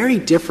is very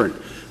different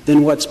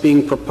than what's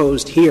being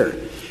proposed here.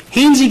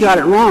 Hainsey got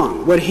it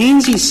wrong. What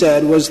Hainsey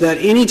said was that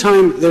any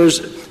time there's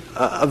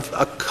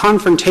a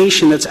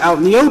confrontation that's out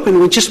in the open,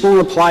 we just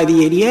won't apply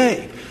the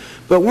ADA.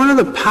 But one of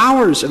the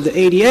powers of the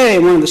ADA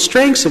and one of the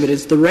strengths of it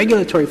is the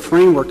regulatory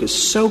framework is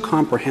so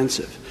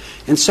comprehensive.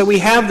 And so we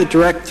have the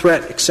direct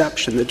threat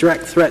exception, the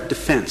direct threat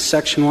defense,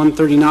 Section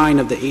 139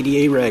 of the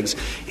ADA regs,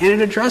 and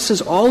it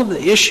addresses all of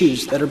the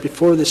issues that are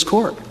before this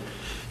Court.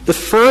 The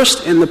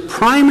first and the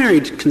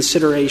primary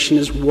consideration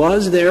is,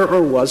 was there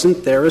or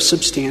wasn't there a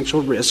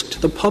substantial risk to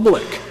the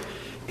public?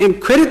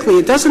 And critically,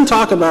 it doesn't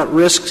talk about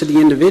risk to the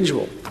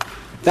individual.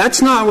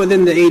 That's not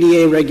within the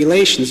ADA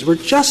regulations. We're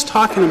just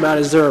talking about,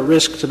 is there a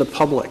risk to the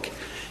public?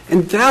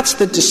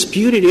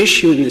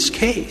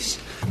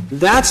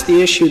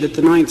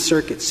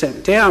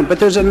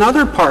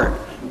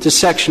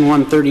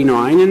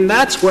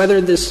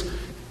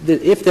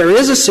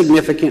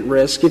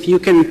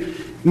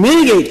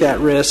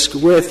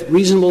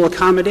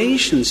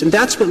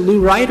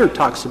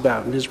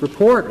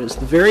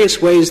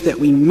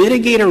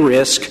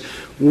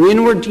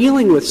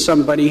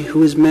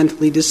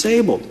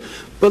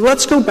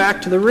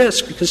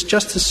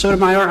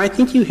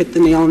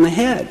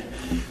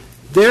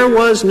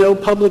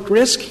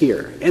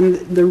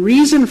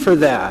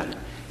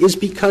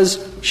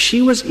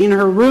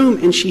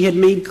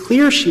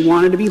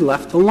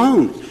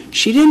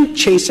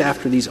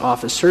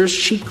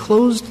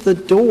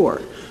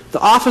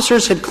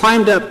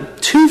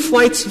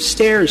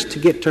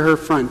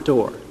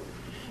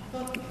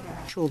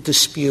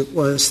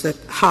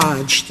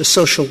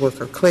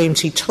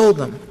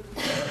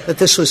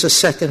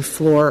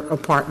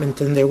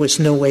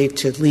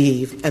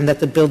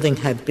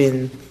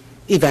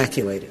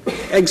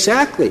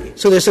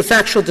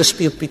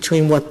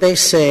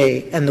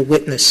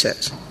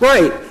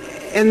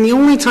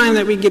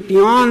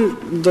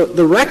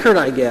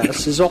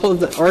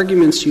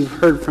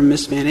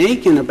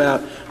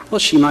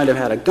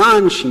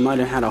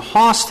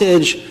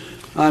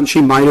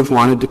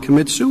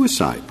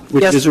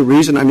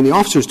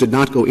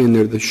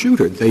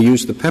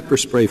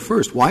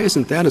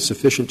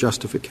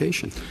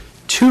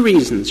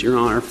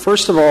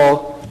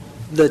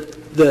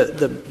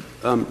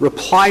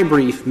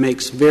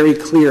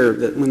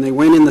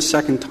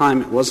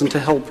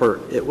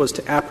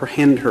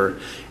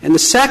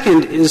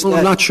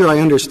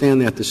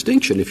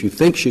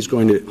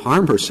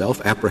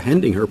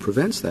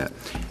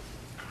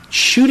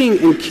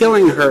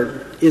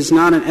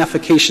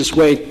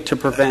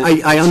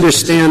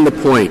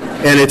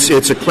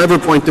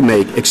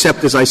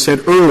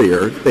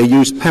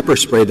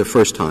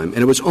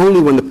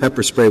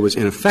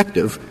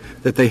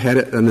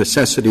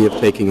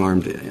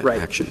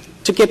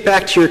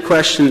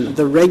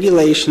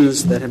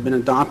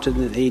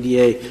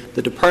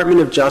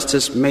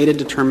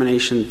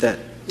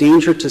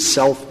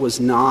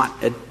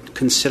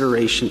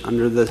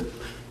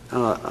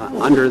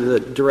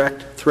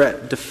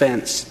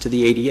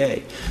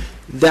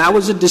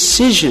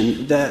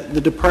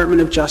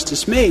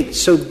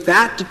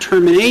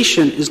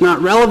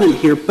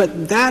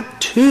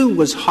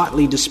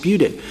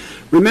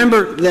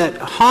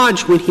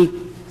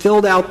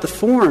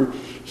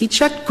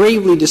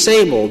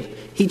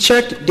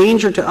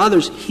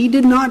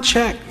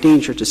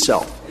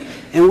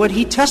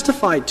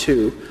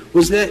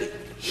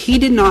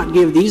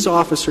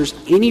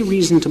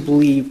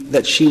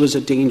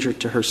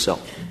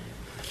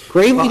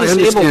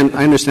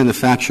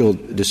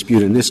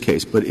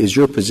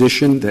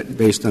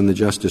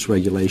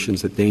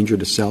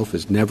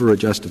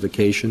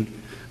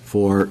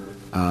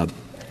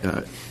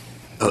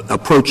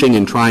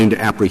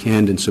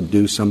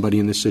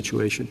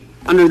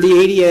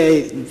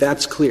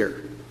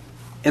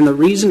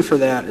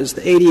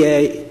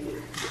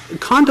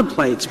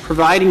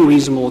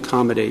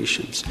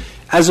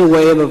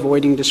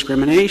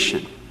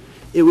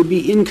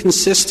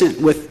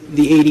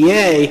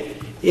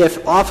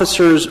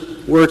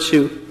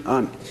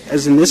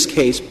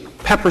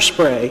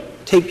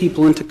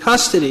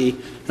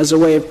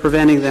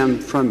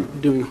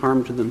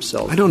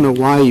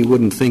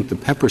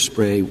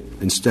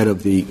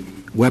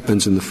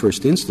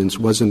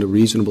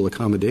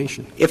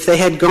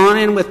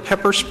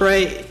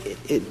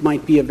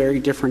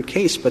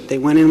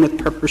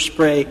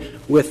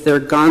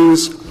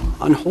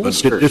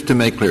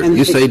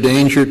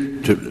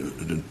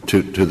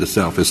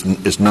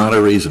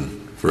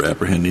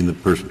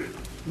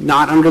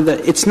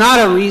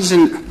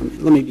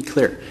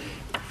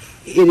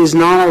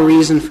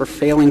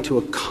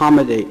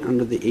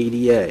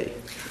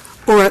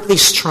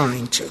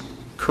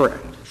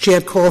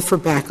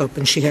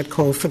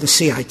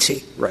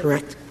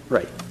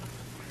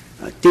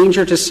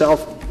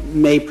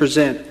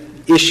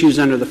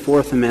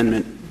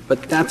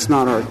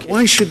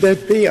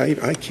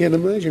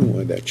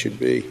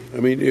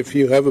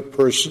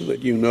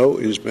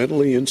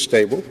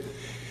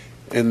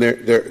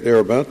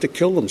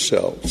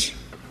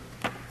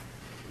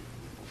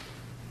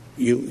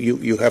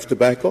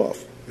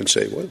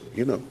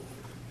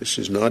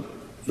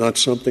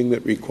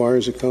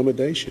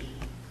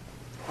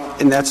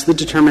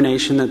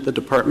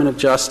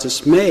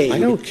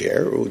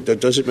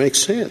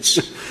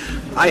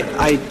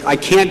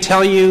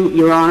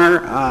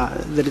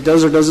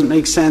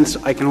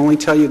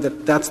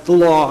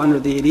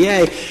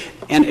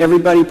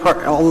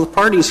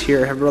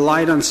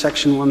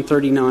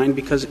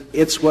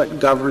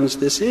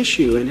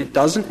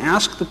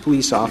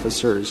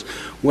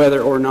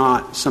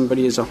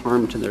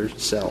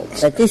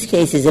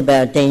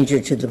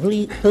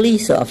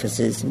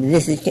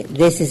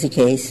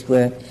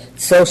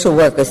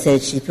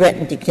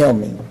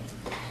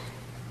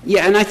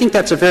 Yeah, and I think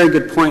that's a very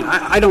good point.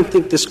 I don't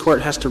think this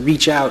Court has to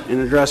reach out and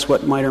address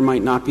what might or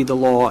might not be the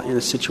law in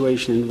a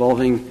situation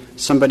involving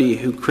somebody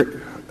who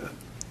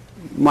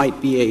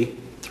might be a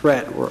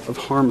threat or of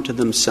harm to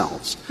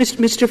themselves.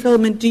 Mr.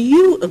 Feldman, do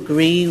you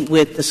agree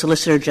with the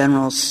Solicitor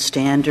General's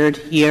standard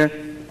here,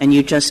 and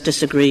you just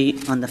disagree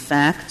on the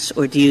facts,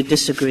 or do you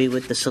disagree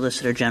with the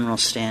Solicitor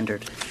General's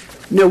standard?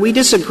 No, we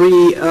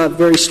disagree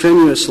very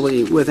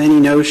strenuously with any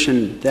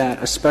notion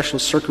that a special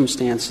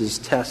circumstances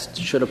test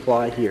should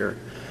apply here.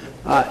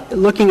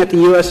 Looking at the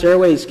U.S.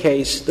 Airways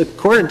case, the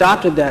Court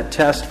adopted that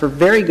test for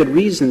very good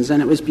reasons,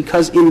 and it was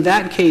because in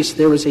that case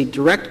there was a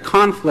direct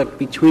conflict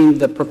between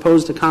the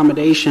proposed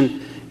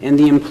accommodation and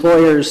the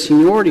employer's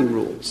seniority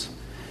rules.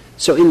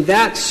 So in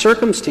that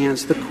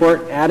circumstance, the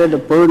Court added a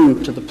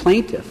burden to the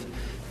plaintiff.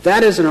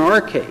 That is in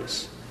our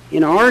case.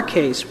 In our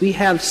case, we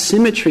have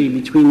symmetry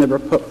between the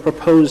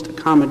proposed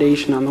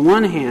accommodation on the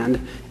one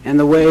hand and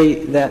the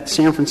way that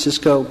San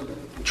Francisco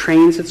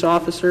trains its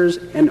officers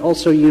and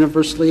also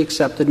universally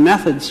accepted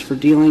methods for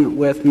dealing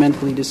with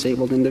mentally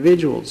disabled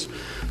individuals.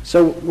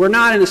 So we're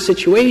not in a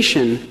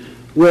situation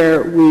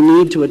where we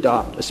need to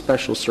adopt a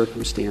special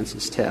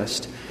circumstances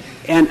test.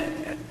 And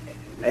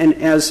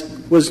as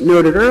was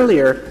noted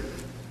earlier,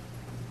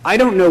 I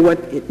don't know what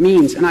it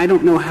means, and I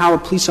don't know how a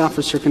police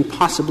officer can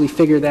possibly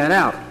figure that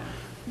out.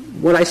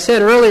 What I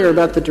said earlier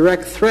about the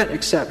direct threat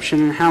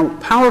exception and how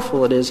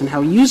powerful it is and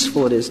how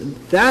useful it is,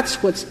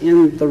 that's what's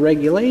in the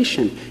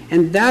regulation.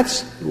 And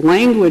that's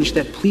language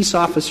that police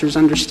officers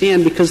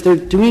understand because they're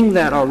doing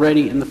that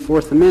already in the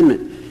Fourth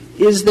Amendment.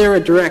 Is there a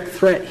direct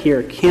threat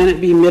here? Can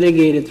it be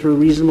mitigated through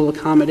reasonable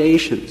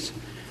accommodations?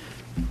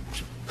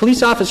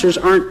 Police officers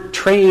aren't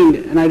trained,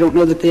 and I don't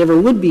know that they ever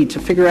would be, to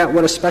figure out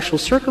what a special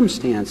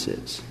circumstance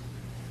is.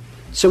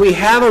 So we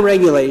have a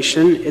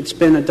regulation. It's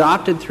been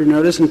adopted through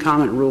notice and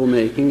comment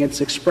rulemaking.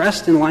 It's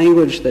expressed in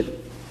language that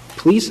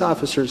police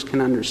officers can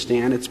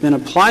understand. It's been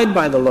applied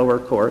by the lower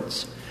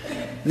courts.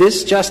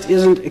 This just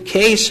isn't a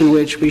case in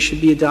which we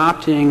should be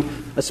adopting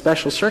a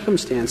special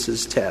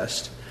circumstances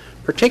test,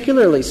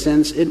 particularly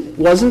since it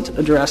wasn't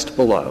addressed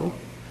below.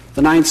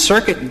 The Ninth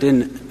Circuit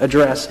didn't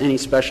address any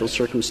special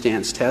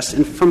circumstance tests,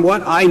 and from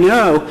what I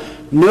know,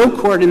 no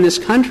court in this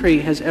country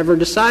has ever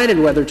decided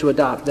whether to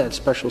adopt that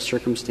special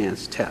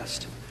circumstance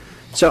test.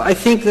 So I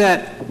think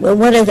that —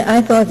 Well,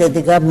 I thought that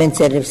the government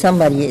said if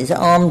somebody is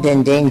armed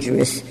and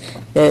dangerous,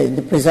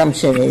 the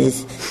presumption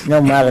is no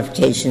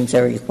modifications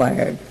are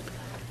required.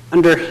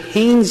 Under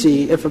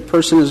Hainsey, if a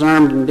person is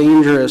armed and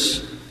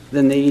dangerous,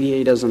 then the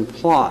ADA doesn't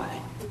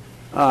apply.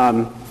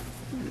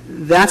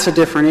 That's a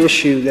different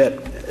issue that,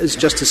 as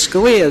Justice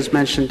Scalia has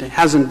mentioned,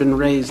 hasn't been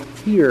raised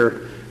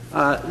here.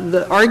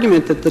 The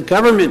argument that the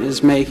government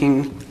is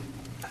making,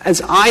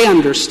 as I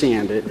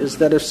understand it, is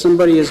that if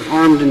somebody is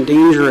armed and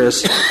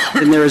dangerous,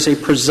 then there is a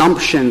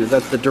presumption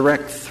that the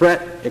direct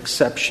threat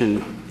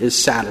exception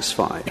is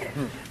satisfied.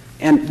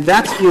 And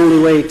that's the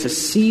only way to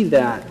see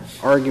that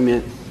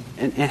argument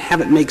and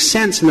have it make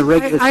sense in the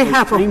regulatory I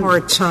have framework. a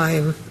hard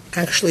time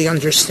actually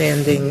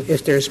understanding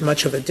if there's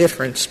much of a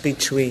difference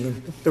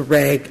between the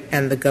reg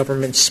and the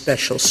government's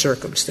special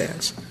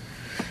circumstance.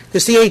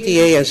 Because the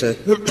ADA, as a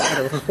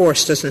matter of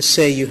course, doesn't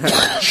say you have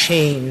to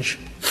change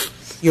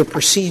your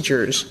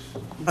procedures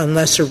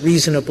unless a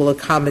reasonable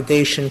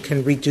accommodation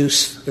can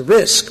reduce the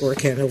risk or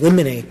can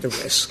eliminate the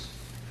risk.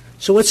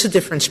 So what's the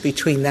difference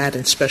between that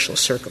and special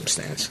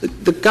circumstance?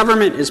 The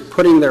government is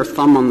putting their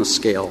thumb on the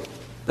scale.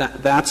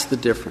 That's the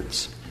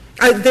difference.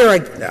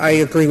 I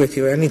agree with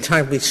you.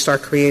 Anytime we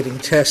start creating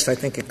tests, I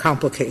think it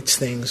complicates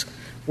things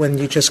when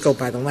you just go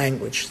by the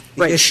language.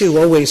 The Right. issue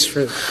always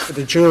for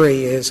the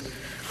jury is,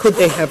 could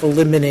they have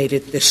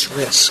eliminated this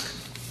risk?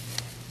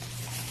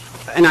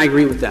 And I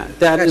agree with that.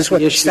 That's what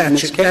the the issue in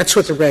this statute, case. that's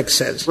what the reg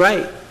says.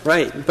 Right.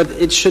 But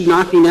it should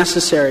not be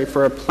necessary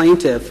for a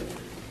plaintiff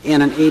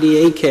in an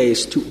ADA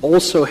case to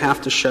also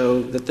have to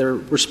show that there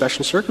were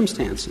special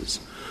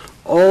circumstances.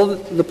 All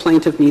the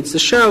plaintiff needs to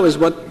show is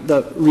what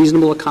the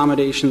reasonable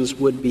accommodations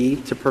would be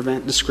to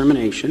prevent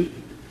discrimination,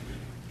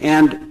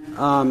 and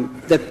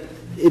that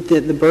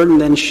the burden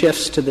then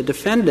shifts to the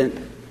defendant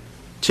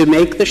to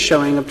make the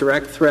showing of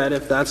direct threat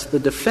if that's the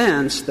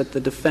defense that the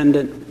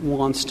defendant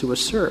wants to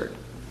assert.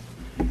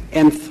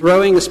 And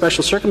throwing a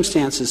special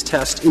circumstances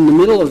test in the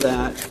middle of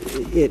that,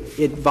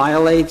 it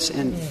violates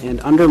and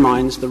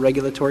undermines the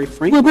regulatory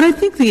framework. Well, but I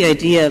think the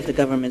idea of the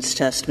government's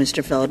test,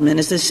 Mr. Feldman,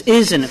 is this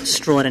is an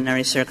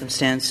extraordinary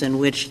circumstance in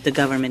which the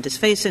government is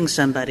facing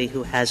somebody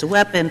who has a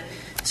weapon,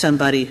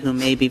 somebody who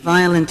may be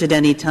violent at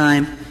any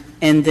time,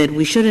 and that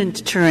we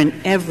shouldn't turn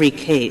every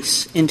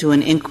case into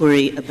an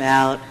inquiry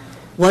about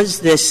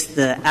was this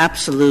the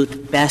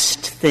absolute best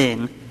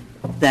thing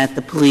that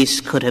the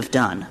police could have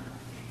done.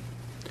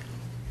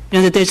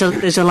 You know,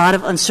 that there's a lot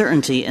of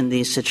uncertainty in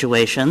these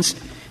situations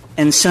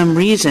and some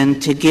reason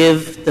to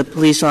give the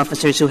police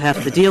officers who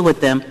have to deal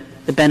with them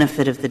the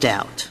benefit of the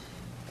doubt.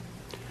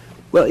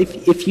 Well,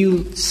 if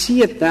you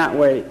see it that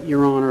way,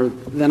 Your Honor,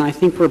 then I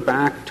think we're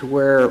back to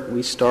where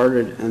we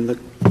started and the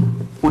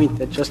point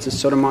that Justice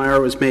Sotomayor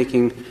was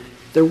making.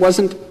 There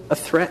wasn't a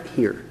threat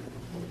here.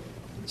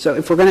 So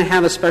if we're going to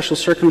have a special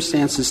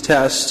circumstances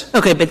test.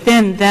 Okay, but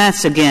then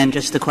that's, again,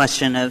 just the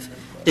question of,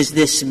 does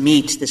this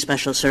meet the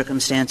special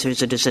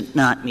circumstances or does it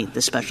not meet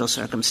the special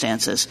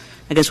circumstances?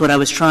 I guess what I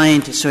was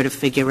trying to sort of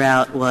figure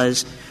out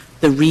was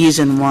the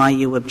reason why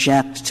you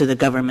object to the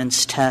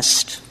government's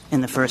test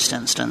in the first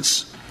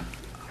instance.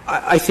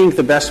 I think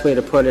the best way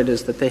to put it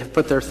is that they have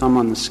put their thumb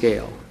on the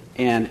scale.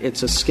 And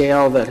it's a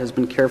scale that has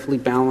been carefully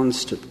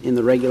balanced in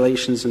the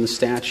regulations and the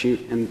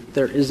statute, and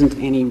there isn't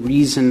any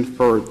reason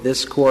for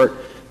this Court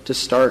to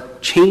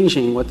start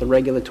changing what the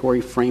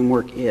regulatory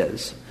framework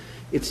is.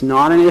 It's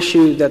not an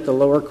issue that the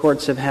lower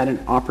courts have had an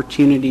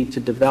opportunity to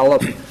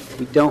develop.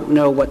 We don't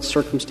know what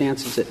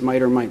circumstances it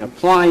might or might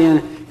apply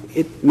in.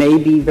 It may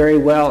be very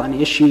well an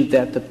issue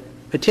that the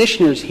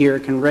petitioners here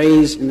can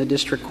raise in the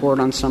district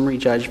court on summary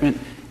judgment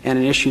and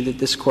an issue that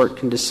this Court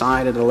can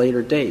decide at a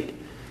later date.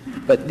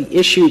 But the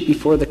issue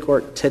before the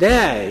Court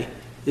today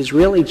is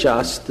really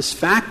just this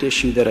fact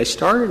issue that I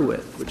started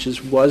with, which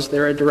is, was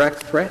there a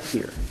direct threat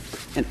here?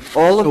 And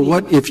all of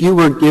what if you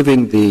were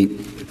giving the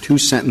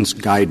two-sentence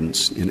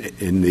guidance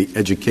in the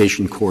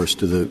education course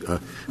to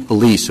the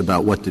police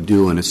about what to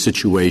do in a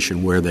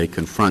situation where they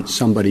confront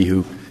somebody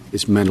who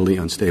is mentally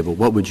unstable,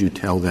 what would you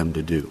tell them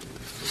to do?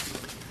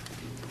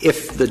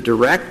 If the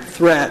direct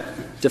threat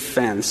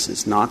defense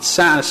is not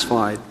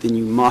satisfied, then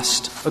you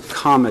must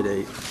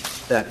accommodate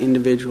that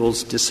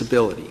individual's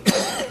disability.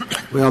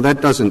 Well,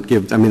 that doesn't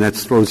give — I mean, that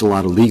throws a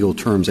lot of legal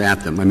terms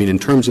at them. I mean, in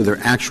terms of their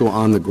actual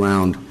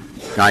on-the-ground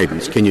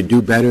guidance, can you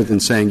do better than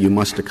saying you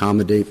must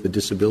accommodate the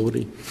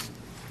disability?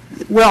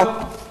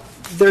 Well,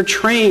 they're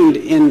trained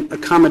in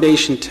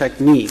accommodation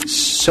techniques,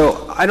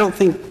 so I don't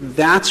think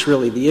that's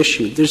really the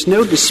issue. There's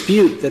no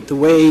dispute that the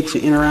way to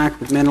interact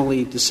with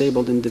mentally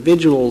disabled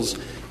individuals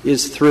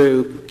is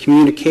through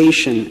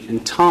communication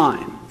and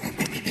time.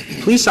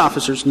 Police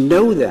officers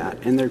know that,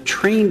 and they're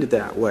trained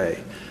that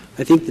way.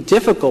 I think the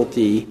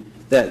difficulty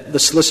that the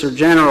Solicitor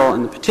General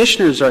and the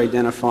petitioners are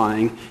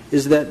identifying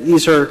is that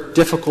these are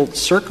difficult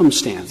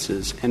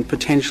circumstances and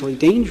potentially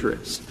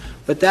dangerous.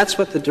 But that's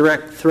what the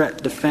direct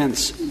threat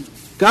defense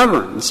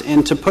governs.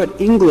 And to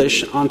put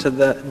English onto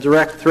the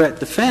direct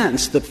threat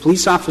defense, the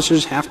police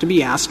officers have to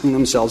be asking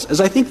themselves, as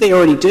I think they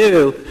already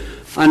do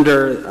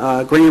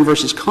under Graham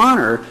versus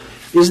Connor,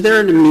 is there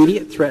an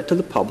immediate threat to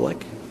the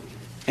public?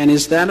 And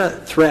is that a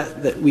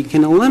threat that we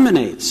can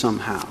eliminate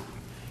somehow?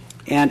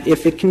 And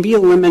if it can be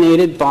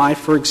eliminated by,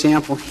 for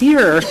example,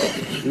 here,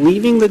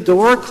 leaving the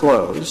door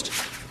closed,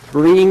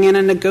 bringing in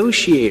a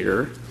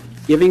negotiator,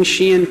 giving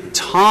Sheehan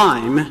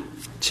time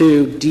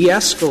to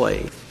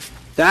de-escalate,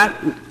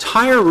 that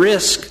entire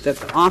risk that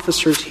the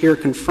officers here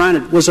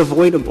confronted was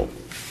avoidable.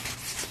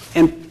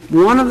 And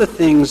one of the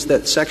things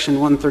that Section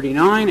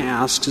 139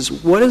 asks is,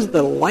 what is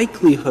the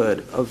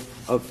likelihood of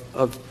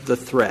the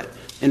threat?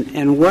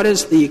 And what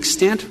is the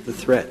extent of the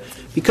threat?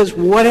 Because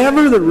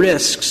whatever the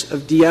risks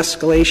of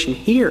de-escalation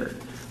here,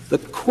 the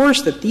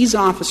course that these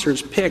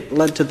officers picked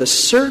led to the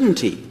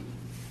certainty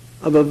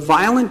of a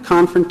violent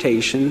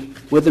confrontation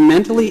with a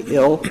mentally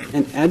ill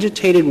and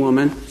agitated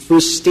woman who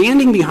was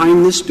standing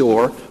behind this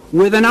door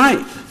with a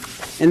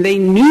knife. And they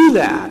knew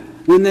that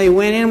when they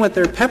went in with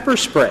their pepper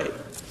spray.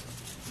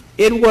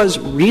 It was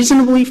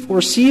reasonably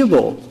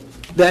foreseeable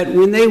that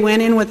when they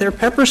went in with their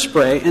pepper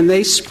spray and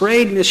they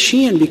sprayed Miss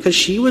Sheehan because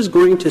she was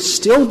going to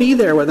still be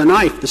there with a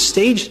knife, the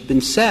stage had been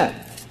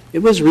set, it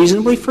was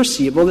reasonably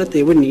foreseeable that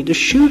they would need to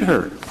shoot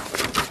her.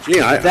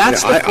 Yeah,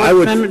 I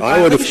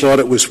would have thought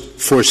it was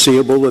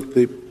foreseeable that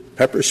the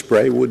pepper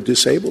spray would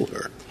disable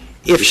her.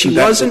 If she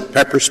wasn't, what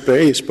pepper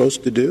spray is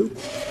supposed to do?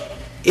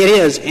 It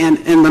is, and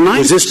the Ninth.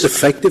 Was this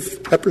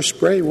defective pepper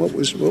spray? What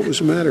was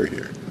the matter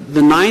here?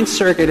 The Ninth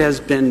Circuit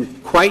has been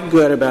quite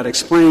good about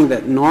explaining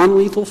that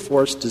non-lethal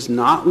force does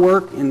not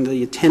work in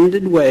the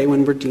intended way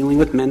when we're dealing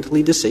with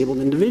mentally disabled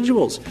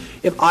individuals.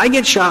 If I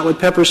get shot with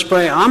pepper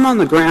spray, I'm on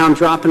the ground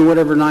dropping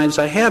whatever knives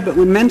I have, but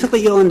when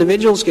mentally ill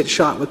individuals get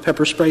shot with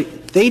pepper spray,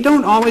 they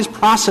don't always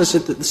process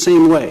it the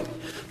same way.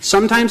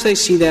 Sometimes they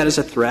see that as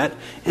a threat,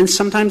 and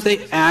sometimes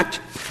they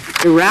act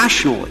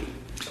irrationally.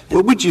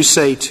 What would you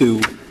say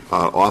to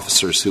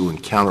officers who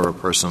encounter a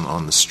person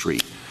on the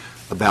street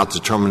about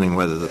determining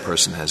whether the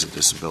person has a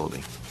disability?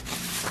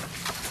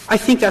 I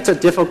think that's a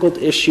difficult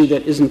issue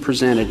that isn't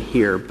presented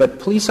here, but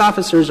police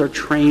officers are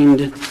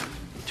trained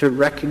to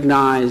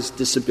recognize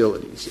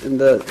disabilities. And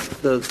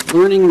the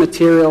learning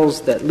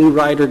materials that Lou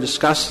Ryder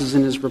discusses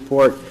in his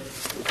report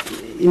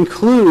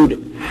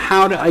include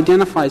how to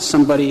identify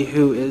somebody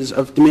who is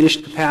of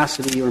diminished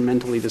capacity or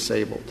mentally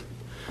disabled.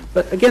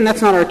 But again,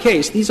 that's not our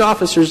case. These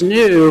officers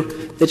knew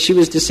that she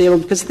was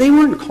disabled because they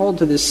weren't called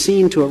to this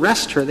scene to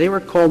arrest her. They were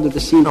called to the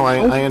scene to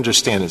help her. I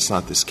understand it's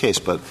not this case,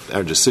 but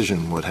our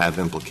decision would have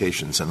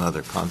implications in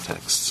other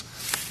contexts.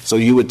 So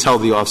you would tell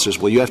the officers,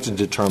 well, you have to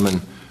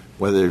determine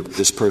whether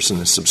this person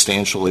is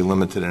substantially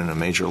limited in a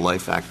major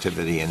life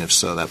activity, and if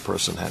so, that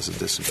person has a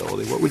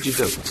disability. What would you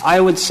do?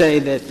 I would say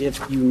that if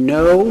you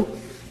know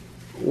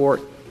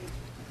or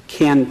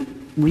can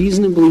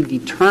reasonably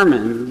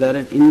determine that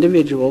an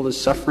individual is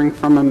suffering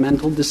from a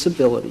mental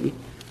disability,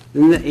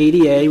 then the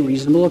ADA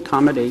reasonable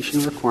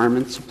accommodation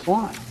requirements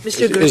apply.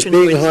 Mr. Is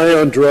being high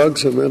on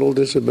drugs a mental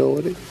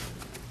disability?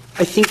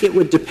 I think it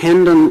would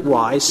depend on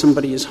why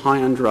somebody is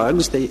high on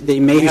drugs. They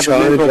may He's have high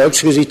a on mental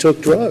drugs because he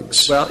took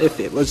drugs. Well, if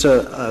it was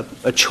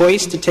a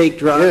choice to take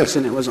drugs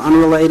and it was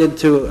unrelated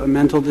to a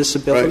mental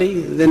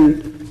disability,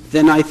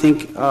 then I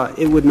think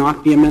it would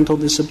not be a mental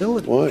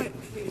disability. Why?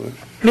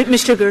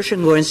 Mr.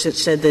 Gershengorn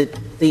said that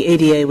the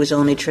ADA was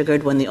only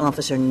triggered when the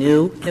officer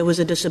knew there was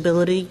a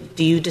disability.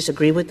 Do you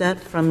disagree with that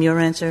from your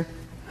answer,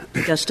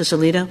 Justice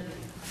Alito?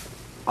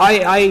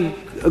 I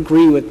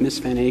agree with Ms.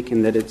 Van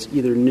Aken that it's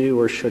either knew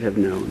or should have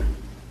known.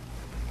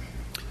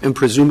 And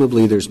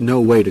presumably there's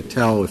no way to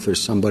tell if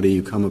there's somebody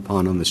you come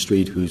upon on the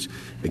street who's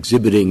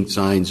exhibiting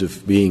signs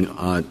of being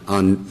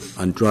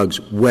on drugs,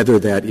 whether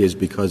that is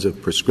because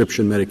of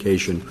prescription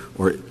medication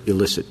or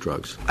illicit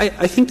drugs.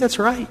 I think that's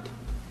right.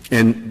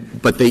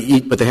 But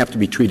they have to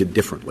be treated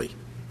differently.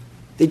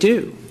 They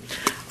do.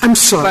 I'm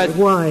sorry.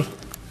 Why?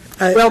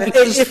 Well,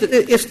 because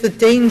if the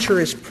danger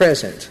is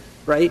present,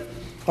 right?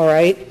 All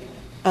right.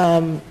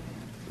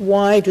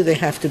 Why do they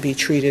have to be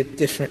treated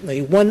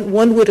differently?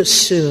 One would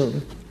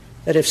assume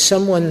that if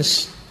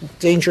someone's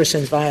dangerous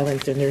and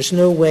violent and there's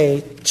no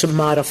way to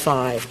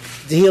modify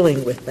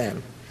dealing with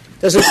them,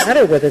 doesn't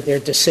matter whether they're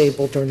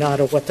disabled or not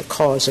or what the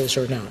cause is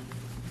or not.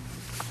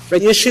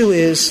 The issue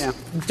is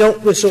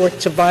don't resort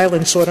to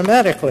violence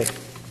automatically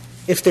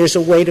if there's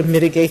a way to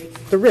mitigate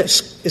the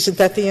risk. Isn't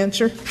that the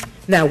answer?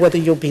 Now, whether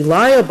you'll be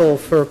liable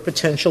for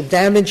potential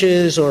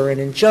damages or an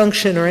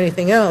injunction or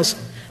anything else,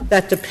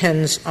 that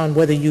depends on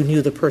whether you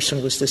knew the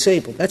person was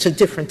disabled. That's a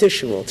different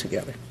issue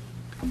altogether.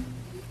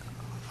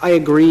 I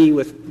agree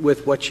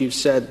with what you've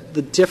said.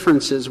 The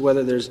difference is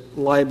whether there's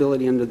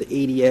liability under the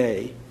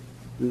ADA.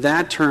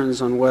 That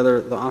turns on whether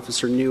the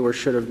officer knew or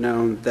should have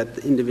known that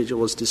the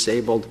individual was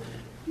disabled.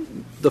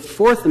 The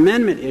Fourth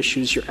Amendment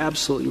issues, you're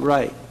absolutely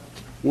right.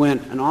 When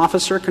an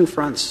officer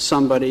confronts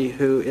somebody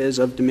who is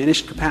of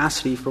diminished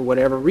capacity for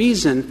whatever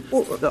reason,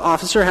 the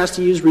officer has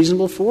to use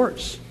reasonable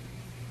force.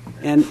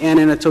 And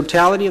in a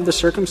totality of the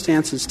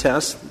circumstances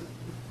test,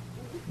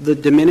 the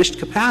diminished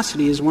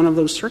capacity is one of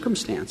those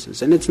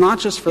circumstances. And it's not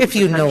just for if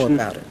you know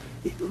about it.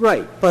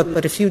 Right.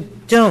 But if you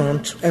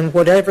don't, and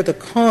whatever the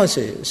cause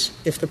is,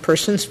 if the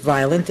person's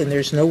violent and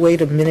there's no way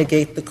to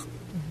mitigate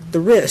the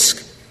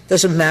risk,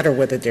 doesn't matter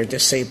whether they're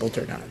disabled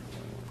or not.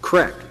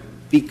 Correct.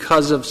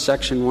 Because of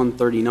Section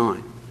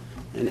 139.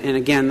 And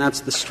again,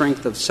 that's the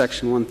strength of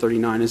Section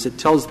 139, is it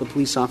tells the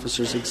police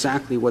officers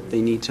exactly what they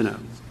need to know.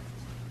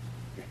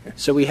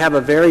 So we have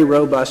a very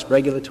robust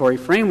regulatory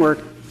framework,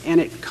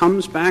 and it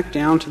comes back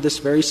down to this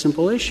very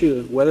simple issue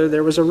of whether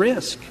there was a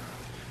risk.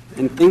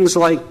 And things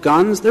like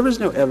guns, there was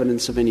no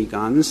evidence of any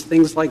guns.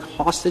 Things like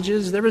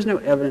hostages, there was no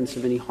evidence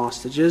of any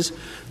hostages.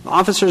 The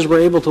officers were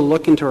able to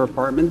look into her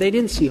apartment. They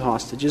didn't see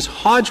hostages.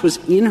 Hodge was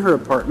in her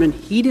apartment.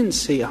 He didn't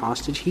see a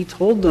hostage. He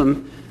told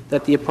them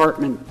that the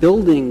apartment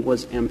building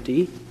was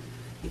empty.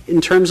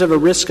 In terms of a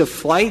risk of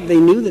flight, they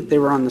knew that they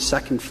were on the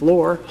second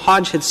floor.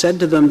 Hodge had said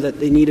to them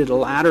that they needed a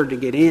ladder to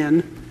get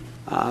in.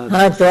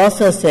 Hodge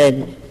also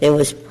said there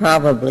was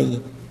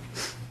probably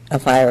a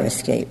fire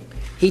escape.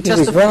 He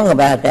was wrong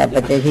about that,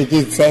 but he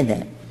did say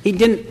that. He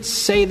didn't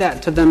say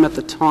that to them at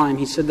the time.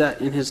 He said that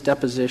in his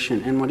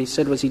deposition. And what he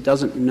said was he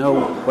doesn't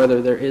know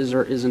whether there is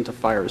or isn't a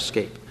fire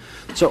escape.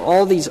 So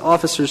all these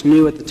officers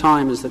knew at the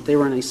time is that they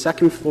were in a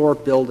second-floor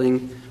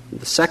building,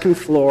 the second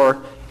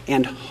floor,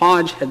 and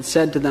Hodge had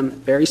said to them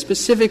very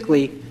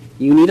specifically,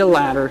 you need a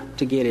ladder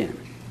to get in.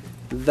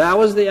 That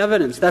was the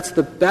evidence. That's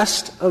the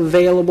best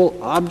available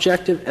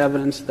objective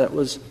evidence that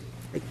was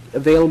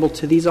available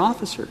to these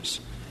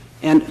officers.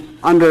 And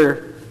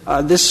under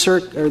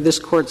this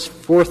Court's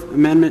Fourth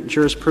Amendment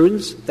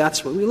jurisprudence,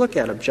 that's what we look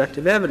at,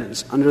 objective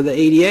evidence. Under the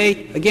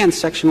ADA, again,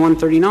 Section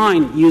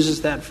 139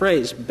 uses that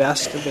phrase,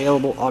 best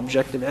available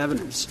objective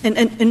evidence. And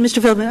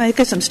Mr. Feldman, I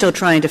guess I'm still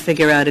trying to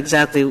figure out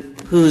exactly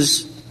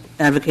who's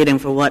advocating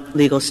for what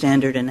legal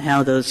standard and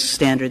how those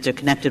standards are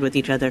connected with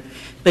each other.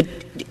 But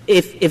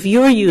if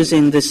you're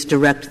using this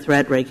direct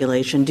threat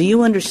regulation, do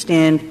you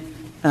understand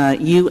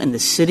you and the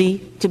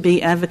city to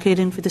be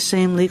advocating for the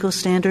same legal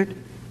standard?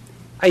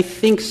 I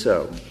think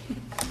so.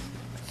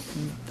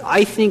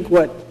 I think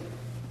what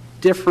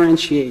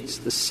differentiates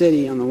the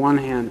city on the one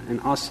hand and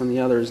us on the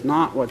other is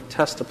not what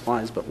test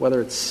applies, but whether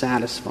it's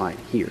satisfied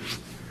here.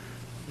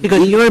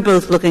 Because you're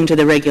both looking to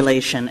the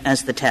regulation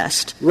as the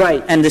test.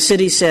 Right. And the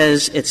city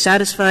says it's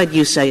satisfied,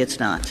 you say it's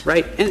not.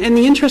 Right. And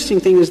the interesting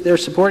thing is they're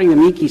supporting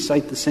amici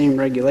cite the same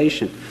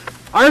regulation.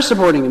 Are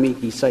supporting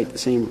amici cite the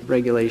same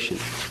regulation.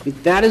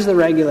 That is the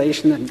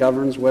regulation that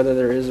governs whether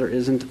there is or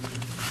isn't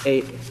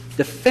a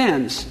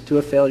defense to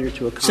a failure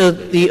to accommodate. So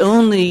the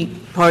only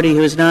party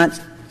who is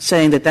not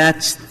saying that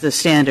that's the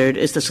standard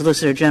is the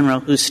Solicitor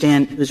General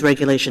whose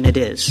regulation it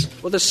is.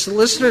 Well, the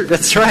Solicitor —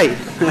 that's right.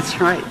 That's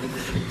right.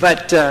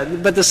 But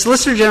the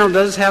Solicitor General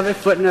does have a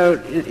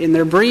footnote in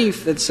their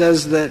brief that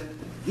says that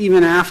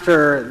even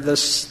after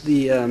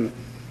the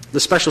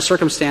special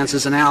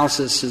circumstances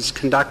analysis is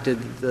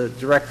conducted, the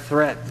direct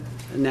threat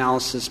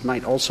analysis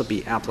might also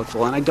be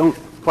applicable. And I don't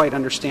quite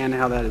understand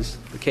how that is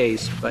the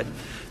case. But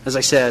as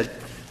I said,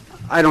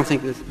 I don't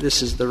think that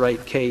this is the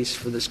right case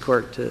for this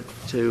Court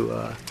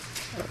to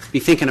be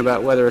thinking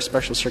about whether a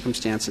special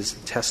circumstances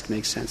test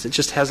makes sense. It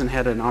just hasn't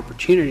had an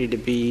opportunity to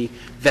be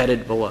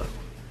vetted below.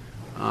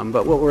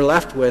 But what we're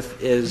left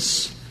with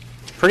is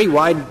pretty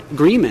wide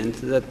agreement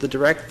that the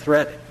direct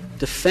threat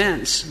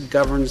defense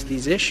governs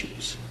these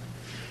issues.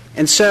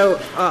 And so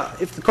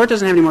if the Court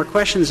doesn't have any more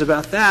questions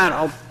about that,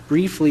 I'll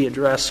briefly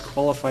address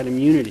qualified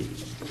immunity.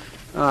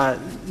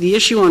 The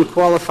issue on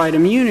qualified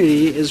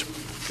immunity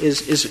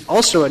is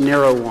also a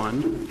narrow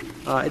one.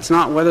 It's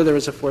not whether there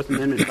was a Fourth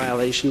Amendment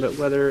violation, but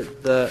whether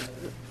the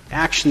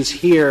actions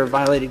here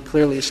violated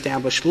clearly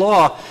established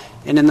law.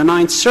 And in the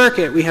Ninth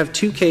Circuit, we have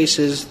two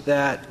cases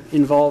that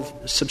involve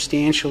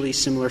substantially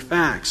similar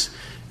facts.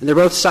 And they're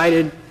both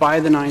cited by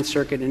the Ninth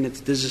Circuit in its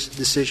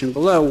decision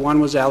below. One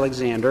was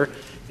Alexander,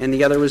 and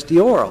the other was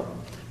Diorel.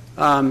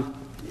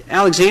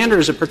 Alexander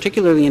is a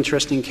particularly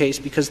interesting case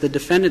because the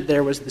defendant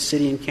there was the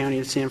city and county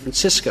of San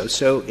Francisco.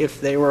 So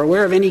if they were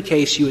aware of any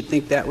case, you would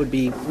think that would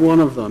be one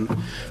of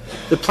them.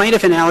 The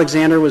plaintiff in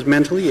Alexander was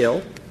mentally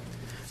ill.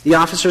 The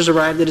officers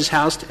arrived at his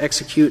house to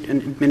execute an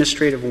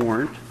administrative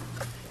warrant.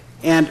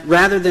 And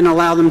rather than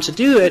allow them to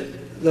do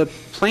it, the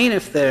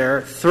plaintiff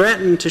there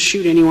threatened to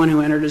shoot anyone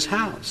who entered his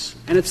house.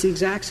 And it's the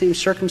exact same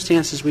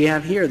circumstances we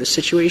have here. The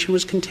situation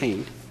was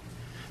contained.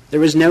 There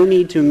was no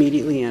need to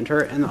immediately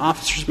enter, and the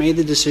officers made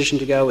the decision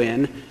to go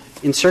in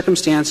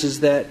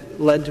circumstances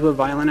that led to a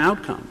violent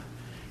outcome.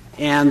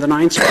 And the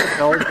Ninth Circuit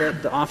held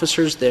that the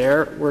officers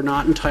there were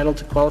not entitled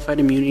to qualified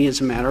immunity as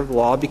a matter of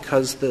law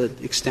because the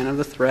extent of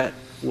the threat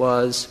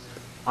was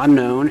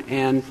unknown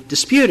and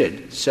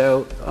disputed.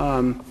 So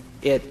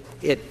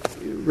it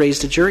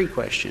raised a jury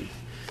question.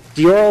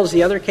 Diorel is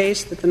the other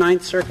case that the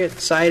Ninth Circuit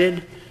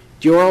cited.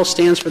 Diorel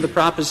stands for the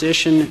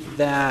proposition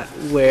that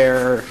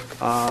where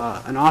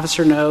an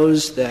officer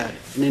knows that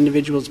an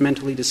individual is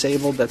mentally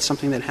disabled, that's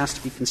something that has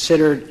to be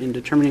considered in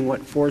determining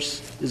what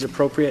force is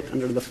appropriate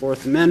under the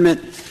Fourth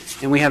Amendment.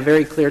 And we have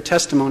very clear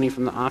testimony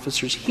from the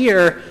officers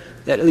here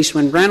that at least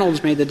when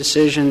Reynolds made the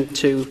decision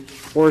to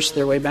force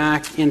their way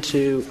back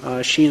into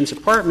Sheehan's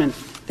apartment,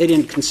 they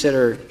didn't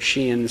consider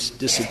Sheehan's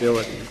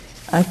disability.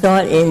 I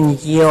thought in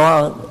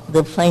Diorel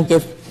the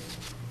plaintiff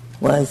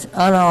was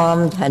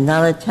unarmed, had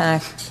not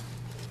attacked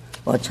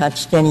or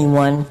touched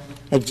anyone,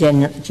 had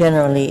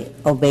generally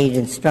obeyed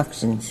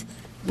instructions.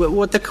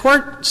 What the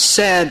Court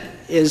said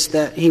is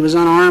that he was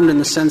unarmed in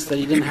the sense that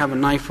he didn't have a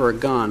knife or a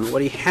gun.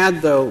 What he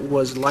had, though,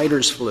 was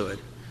lighter's fluid.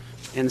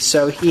 And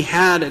so he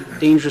had a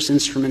dangerous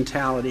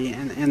instrumentality,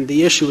 and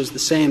the issue was the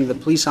same. The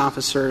police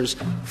officers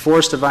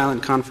forced a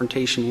violent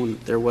confrontation when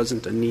there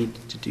wasn't a need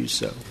to do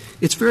so.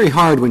 It's very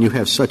hard when you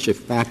have such a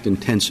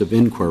fact-intensive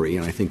inquiry,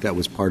 and I think that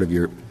was part of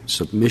your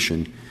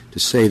submission, to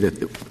say that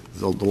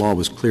the law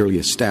was clearly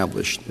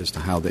established as to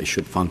how they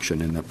should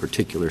function in that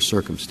particular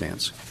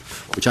circumstance,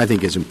 which I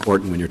think is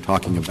important when you're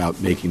talking about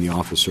making the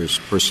officers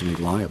personally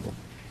liable.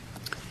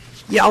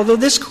 Yeah, although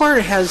this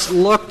Court has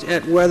looked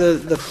at whether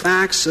the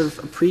facts of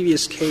a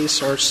previous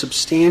case are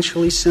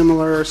substantially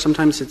similar,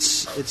 sometimes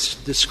it's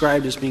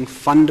described as being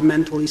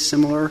fundamentally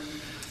similar.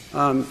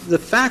 The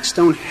facts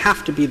don't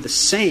have to be the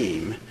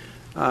same.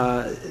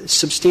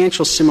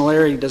 Substantial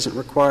similarity doesn't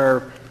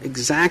require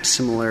exact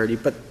similarity,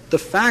 but the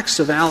facts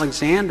of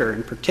Alexander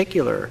in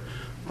particular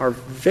are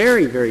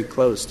very, very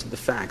close to the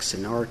facts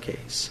in our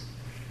case.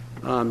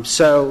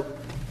 So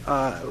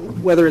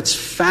whether it's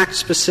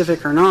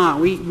fact-specific or not,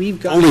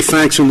 we've got — Only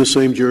facts in the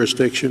same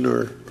jurisdiction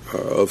or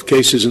of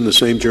cases in the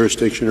same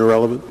jurisdiction are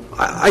relevant?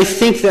 I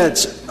think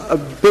that's a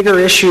bigger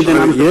issue than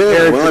I'm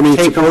prepared to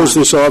take on. Suppose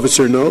this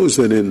officer knows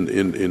that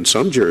in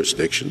some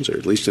jurisdictions, or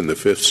at least in the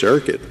Fifth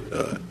Circuit,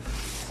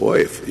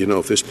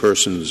 if this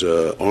person's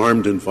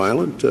armed and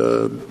violent,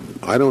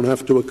 I don't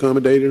have to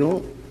accommodate at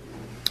all.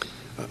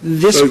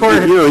 This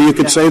Court, you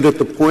could say that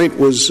the point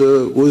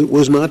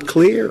was not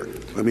clear.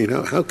 I mean,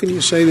 how can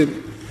you say that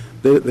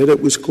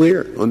it was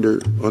clear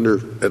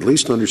at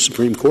least under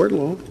Supreme Court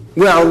law?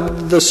 Well,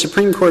 the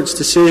Supreme Court's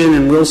decision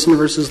in Wilson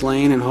v.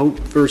 Lane and Hope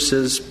v.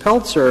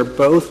 Peltzer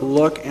both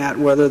look at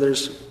whether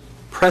there's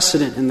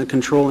precedent in the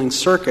controlling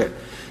circuit.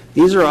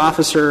 These are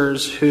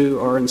officers who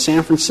are in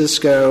San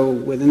Francisco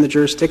within the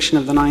jurisdiction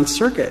of the Ninth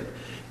Circuit.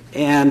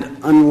 And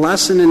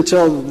unless and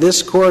until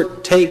this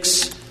Court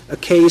takes a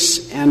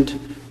case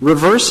and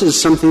reverses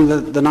something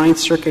that the Ninth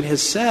Circuit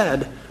has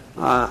said,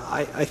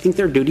 I think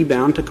they're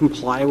duty-bound to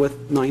comply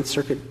with Ninth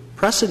Circuit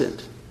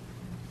precedent.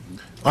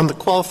 On the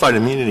qualified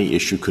immunity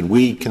issue, could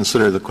we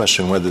consider the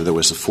question whether there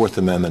was a Fourth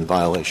Amendment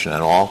violation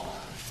at all,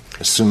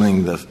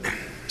 assuming that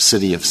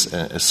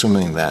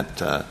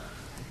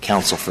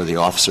counsel for the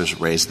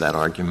officers raised that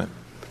argument?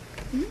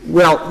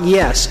 Well,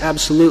 yes,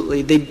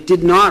 absolutely. They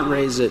did not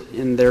raise it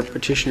in their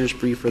petitioner's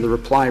brief or the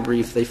reply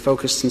brief. They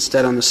focused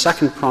instead on the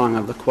second prong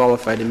of the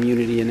qualified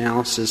immunity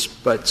analysis.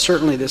 But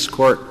certainly this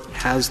Court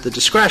has the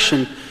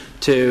discretion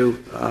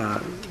to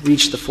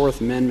reach the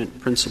Fourth Amendment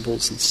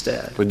principles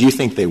instead. But do you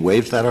think they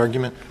waived that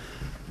argument?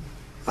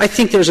 I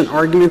think there's an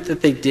argument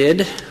that they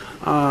did,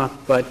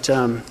 but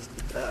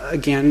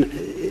again,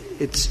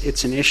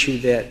 it's an issue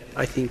that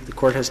I think the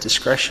Court has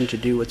discretion to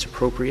do what's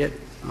appropriate,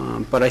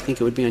 but I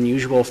think it would be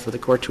unusual for the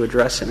Court to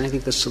address it. And I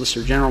think the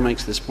Solicitor General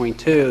makes this point,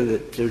 too,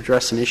 that to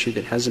address an issue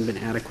that hasn't been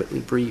adequately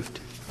briefed.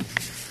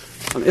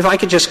 If I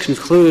could just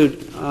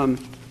conclude,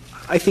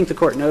 I think the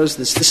Court knows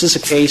this. This is a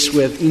case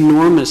with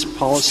enormous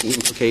policy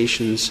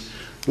implications.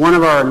 One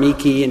of our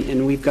amici,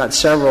 and we've got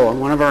several, and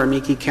one of our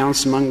amici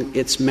counts among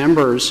its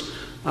members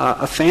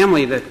a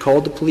family that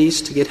called the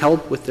police to get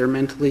help with their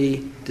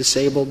mentally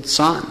disabled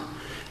son.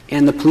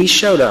 And the police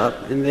showed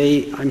up, and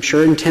they, I'm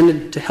sure,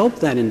 intended to help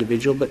that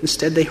individual, but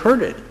instead they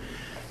hurt it.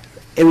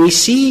 And we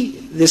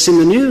see this in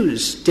the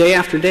news day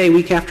after day,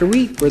 week after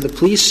week, where the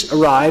police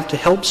arrive to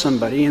help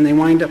somebody and they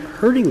wind up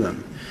hurting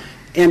them.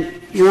 And,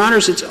 Your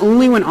Honors, it's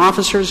only when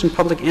officers and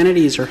public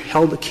entities are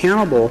held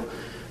accountable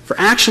for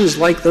actions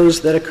like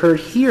those that occurred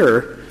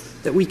here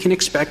that we can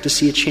expect to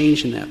see a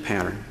change in that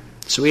pattern.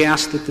 So we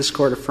ask that this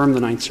Court affirm the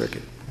Ninth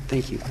Circuit.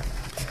 Thank you.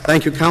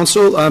 Thank you,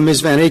 counsel.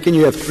 Ms. Van Aken,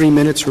 you have 3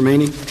 minutes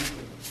remaining.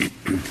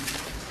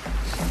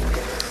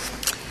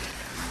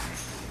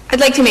 I'd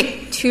like to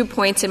make 2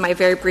 points in my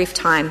very brief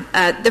time.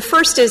 The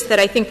first is that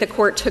I think the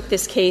Court took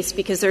this case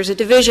because there's a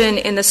division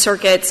in the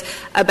circuits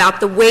about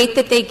the weight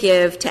that they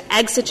give to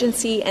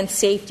exigency and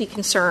safety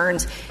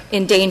concerns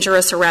in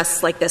dangerous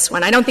arrests like this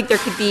one. I don't think there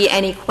could be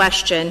any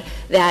question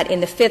that in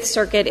the Fifth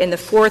Circuit, in the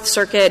Fourth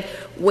Circuit,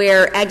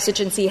 where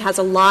exigency has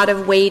a lot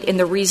of weight in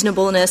the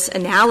reasonableness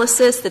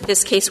analysis, that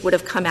this case would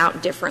have come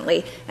out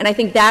differently. And I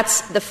think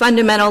that's the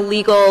fundamental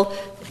legal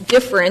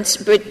difference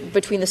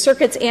between the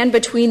circuits and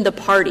between the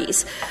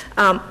parties.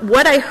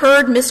 What I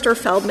heard Mr.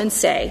 Feldman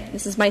say,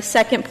 this is my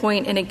second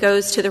point, and it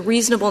goes to the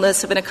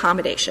reasonableness of an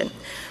accommodation.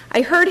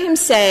 I heard him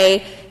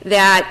say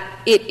that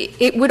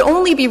it would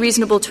only be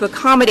reasonable to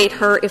accommodate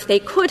her if they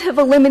could have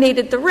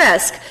eliminated the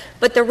risk,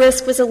 but the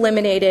risk was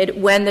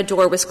eliminated when the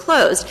door was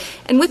closed.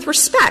 And with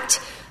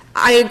respect,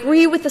 I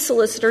agree with the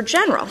Solicitor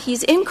General.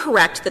 He's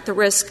incorrect that the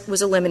risk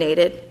was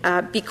eliminated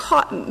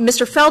because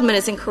Mr. Feldman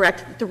is incorrect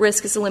that the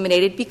risk is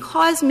eliminated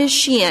because Ms.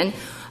 Sheehan,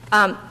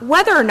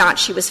 whether or not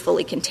she was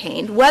fully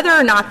contained, whether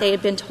or not they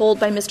had been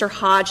told by Mr.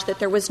 Hodge that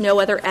there was no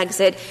other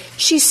exit,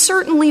 she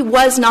certainly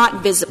was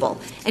not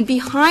visible. And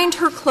behind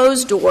her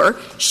closed door,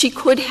 she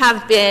could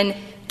have been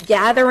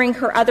gathering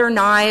her other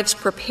knives,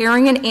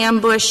 preparing an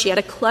ambush. She had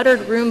a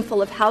cluttered room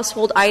full of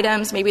household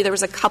items. Maybe there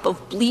was a cup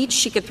of bleach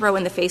she could throw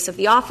in the face of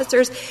the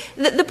officers.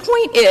 The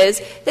point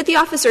is that the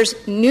officers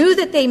knew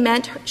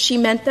that she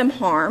meant them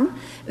harm.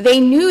 They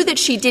knew that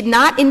she did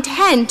not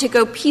intend to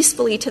go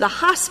peacefully to the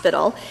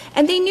hospital,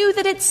 and they knew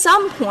that at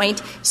some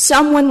point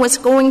someone was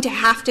going to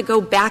have to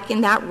go back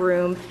in that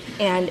room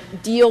and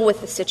deal with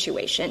the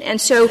situation. And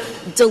so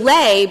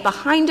delay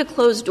behind a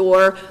closed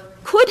door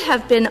could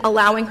have been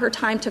allowing her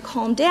time to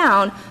calm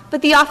down,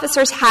 but the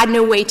officers had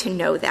no way to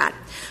know that.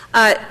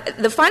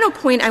 The final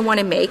point I want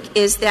to make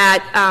is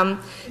that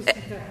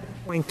the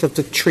point of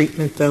the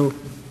treatment, though,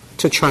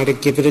 to try to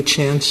give it a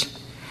chance.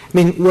 I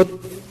mean, what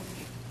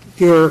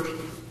your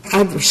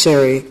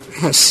adversary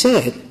has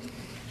said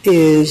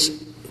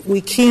is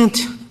we can't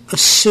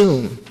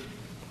assume,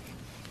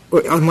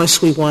 or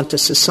unless we want a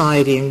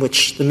society in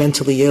which the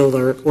mentally ill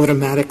are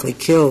automatically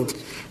killed.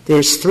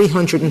 There's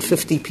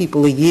 350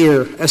 people a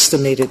year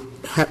estimated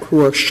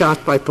who are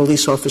shot by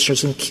police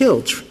officers and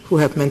killed who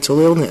have mental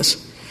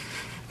illness.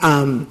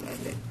 And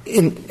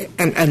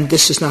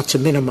this is not to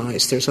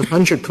minimize. There's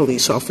 100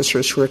 police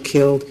officers who are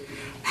killed,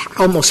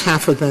 almost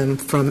half of them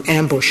from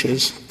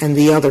ambushes, and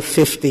the other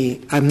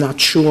 50, I'm not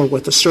sure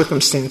what the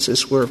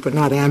circumstances were, but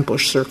not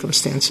ambush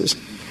circumstances.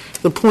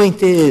 The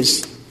point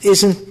is,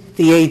 isn't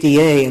the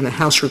ADA, and the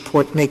House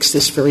report makes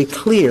this very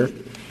clear,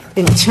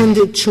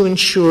 intended to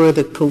ensure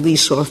that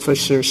police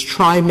officers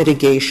try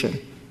mitigation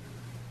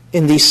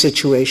in these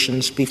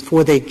situations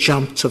before they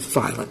jump to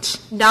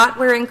violence? Not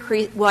where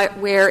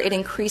it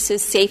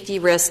increases safety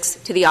risks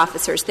to the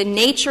officers. The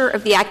nature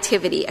of the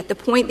activity at the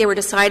point they were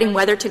deciding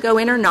whether to go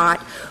in or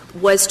not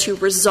was to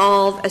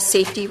resolve a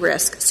safety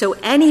risk. So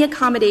any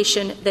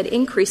accommodation that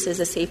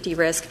increases a safety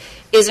risk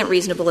isn't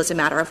reasonable as a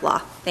matter of law.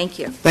 Thank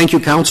you. Thank you,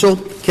 counsel.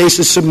 Case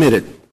is submitted.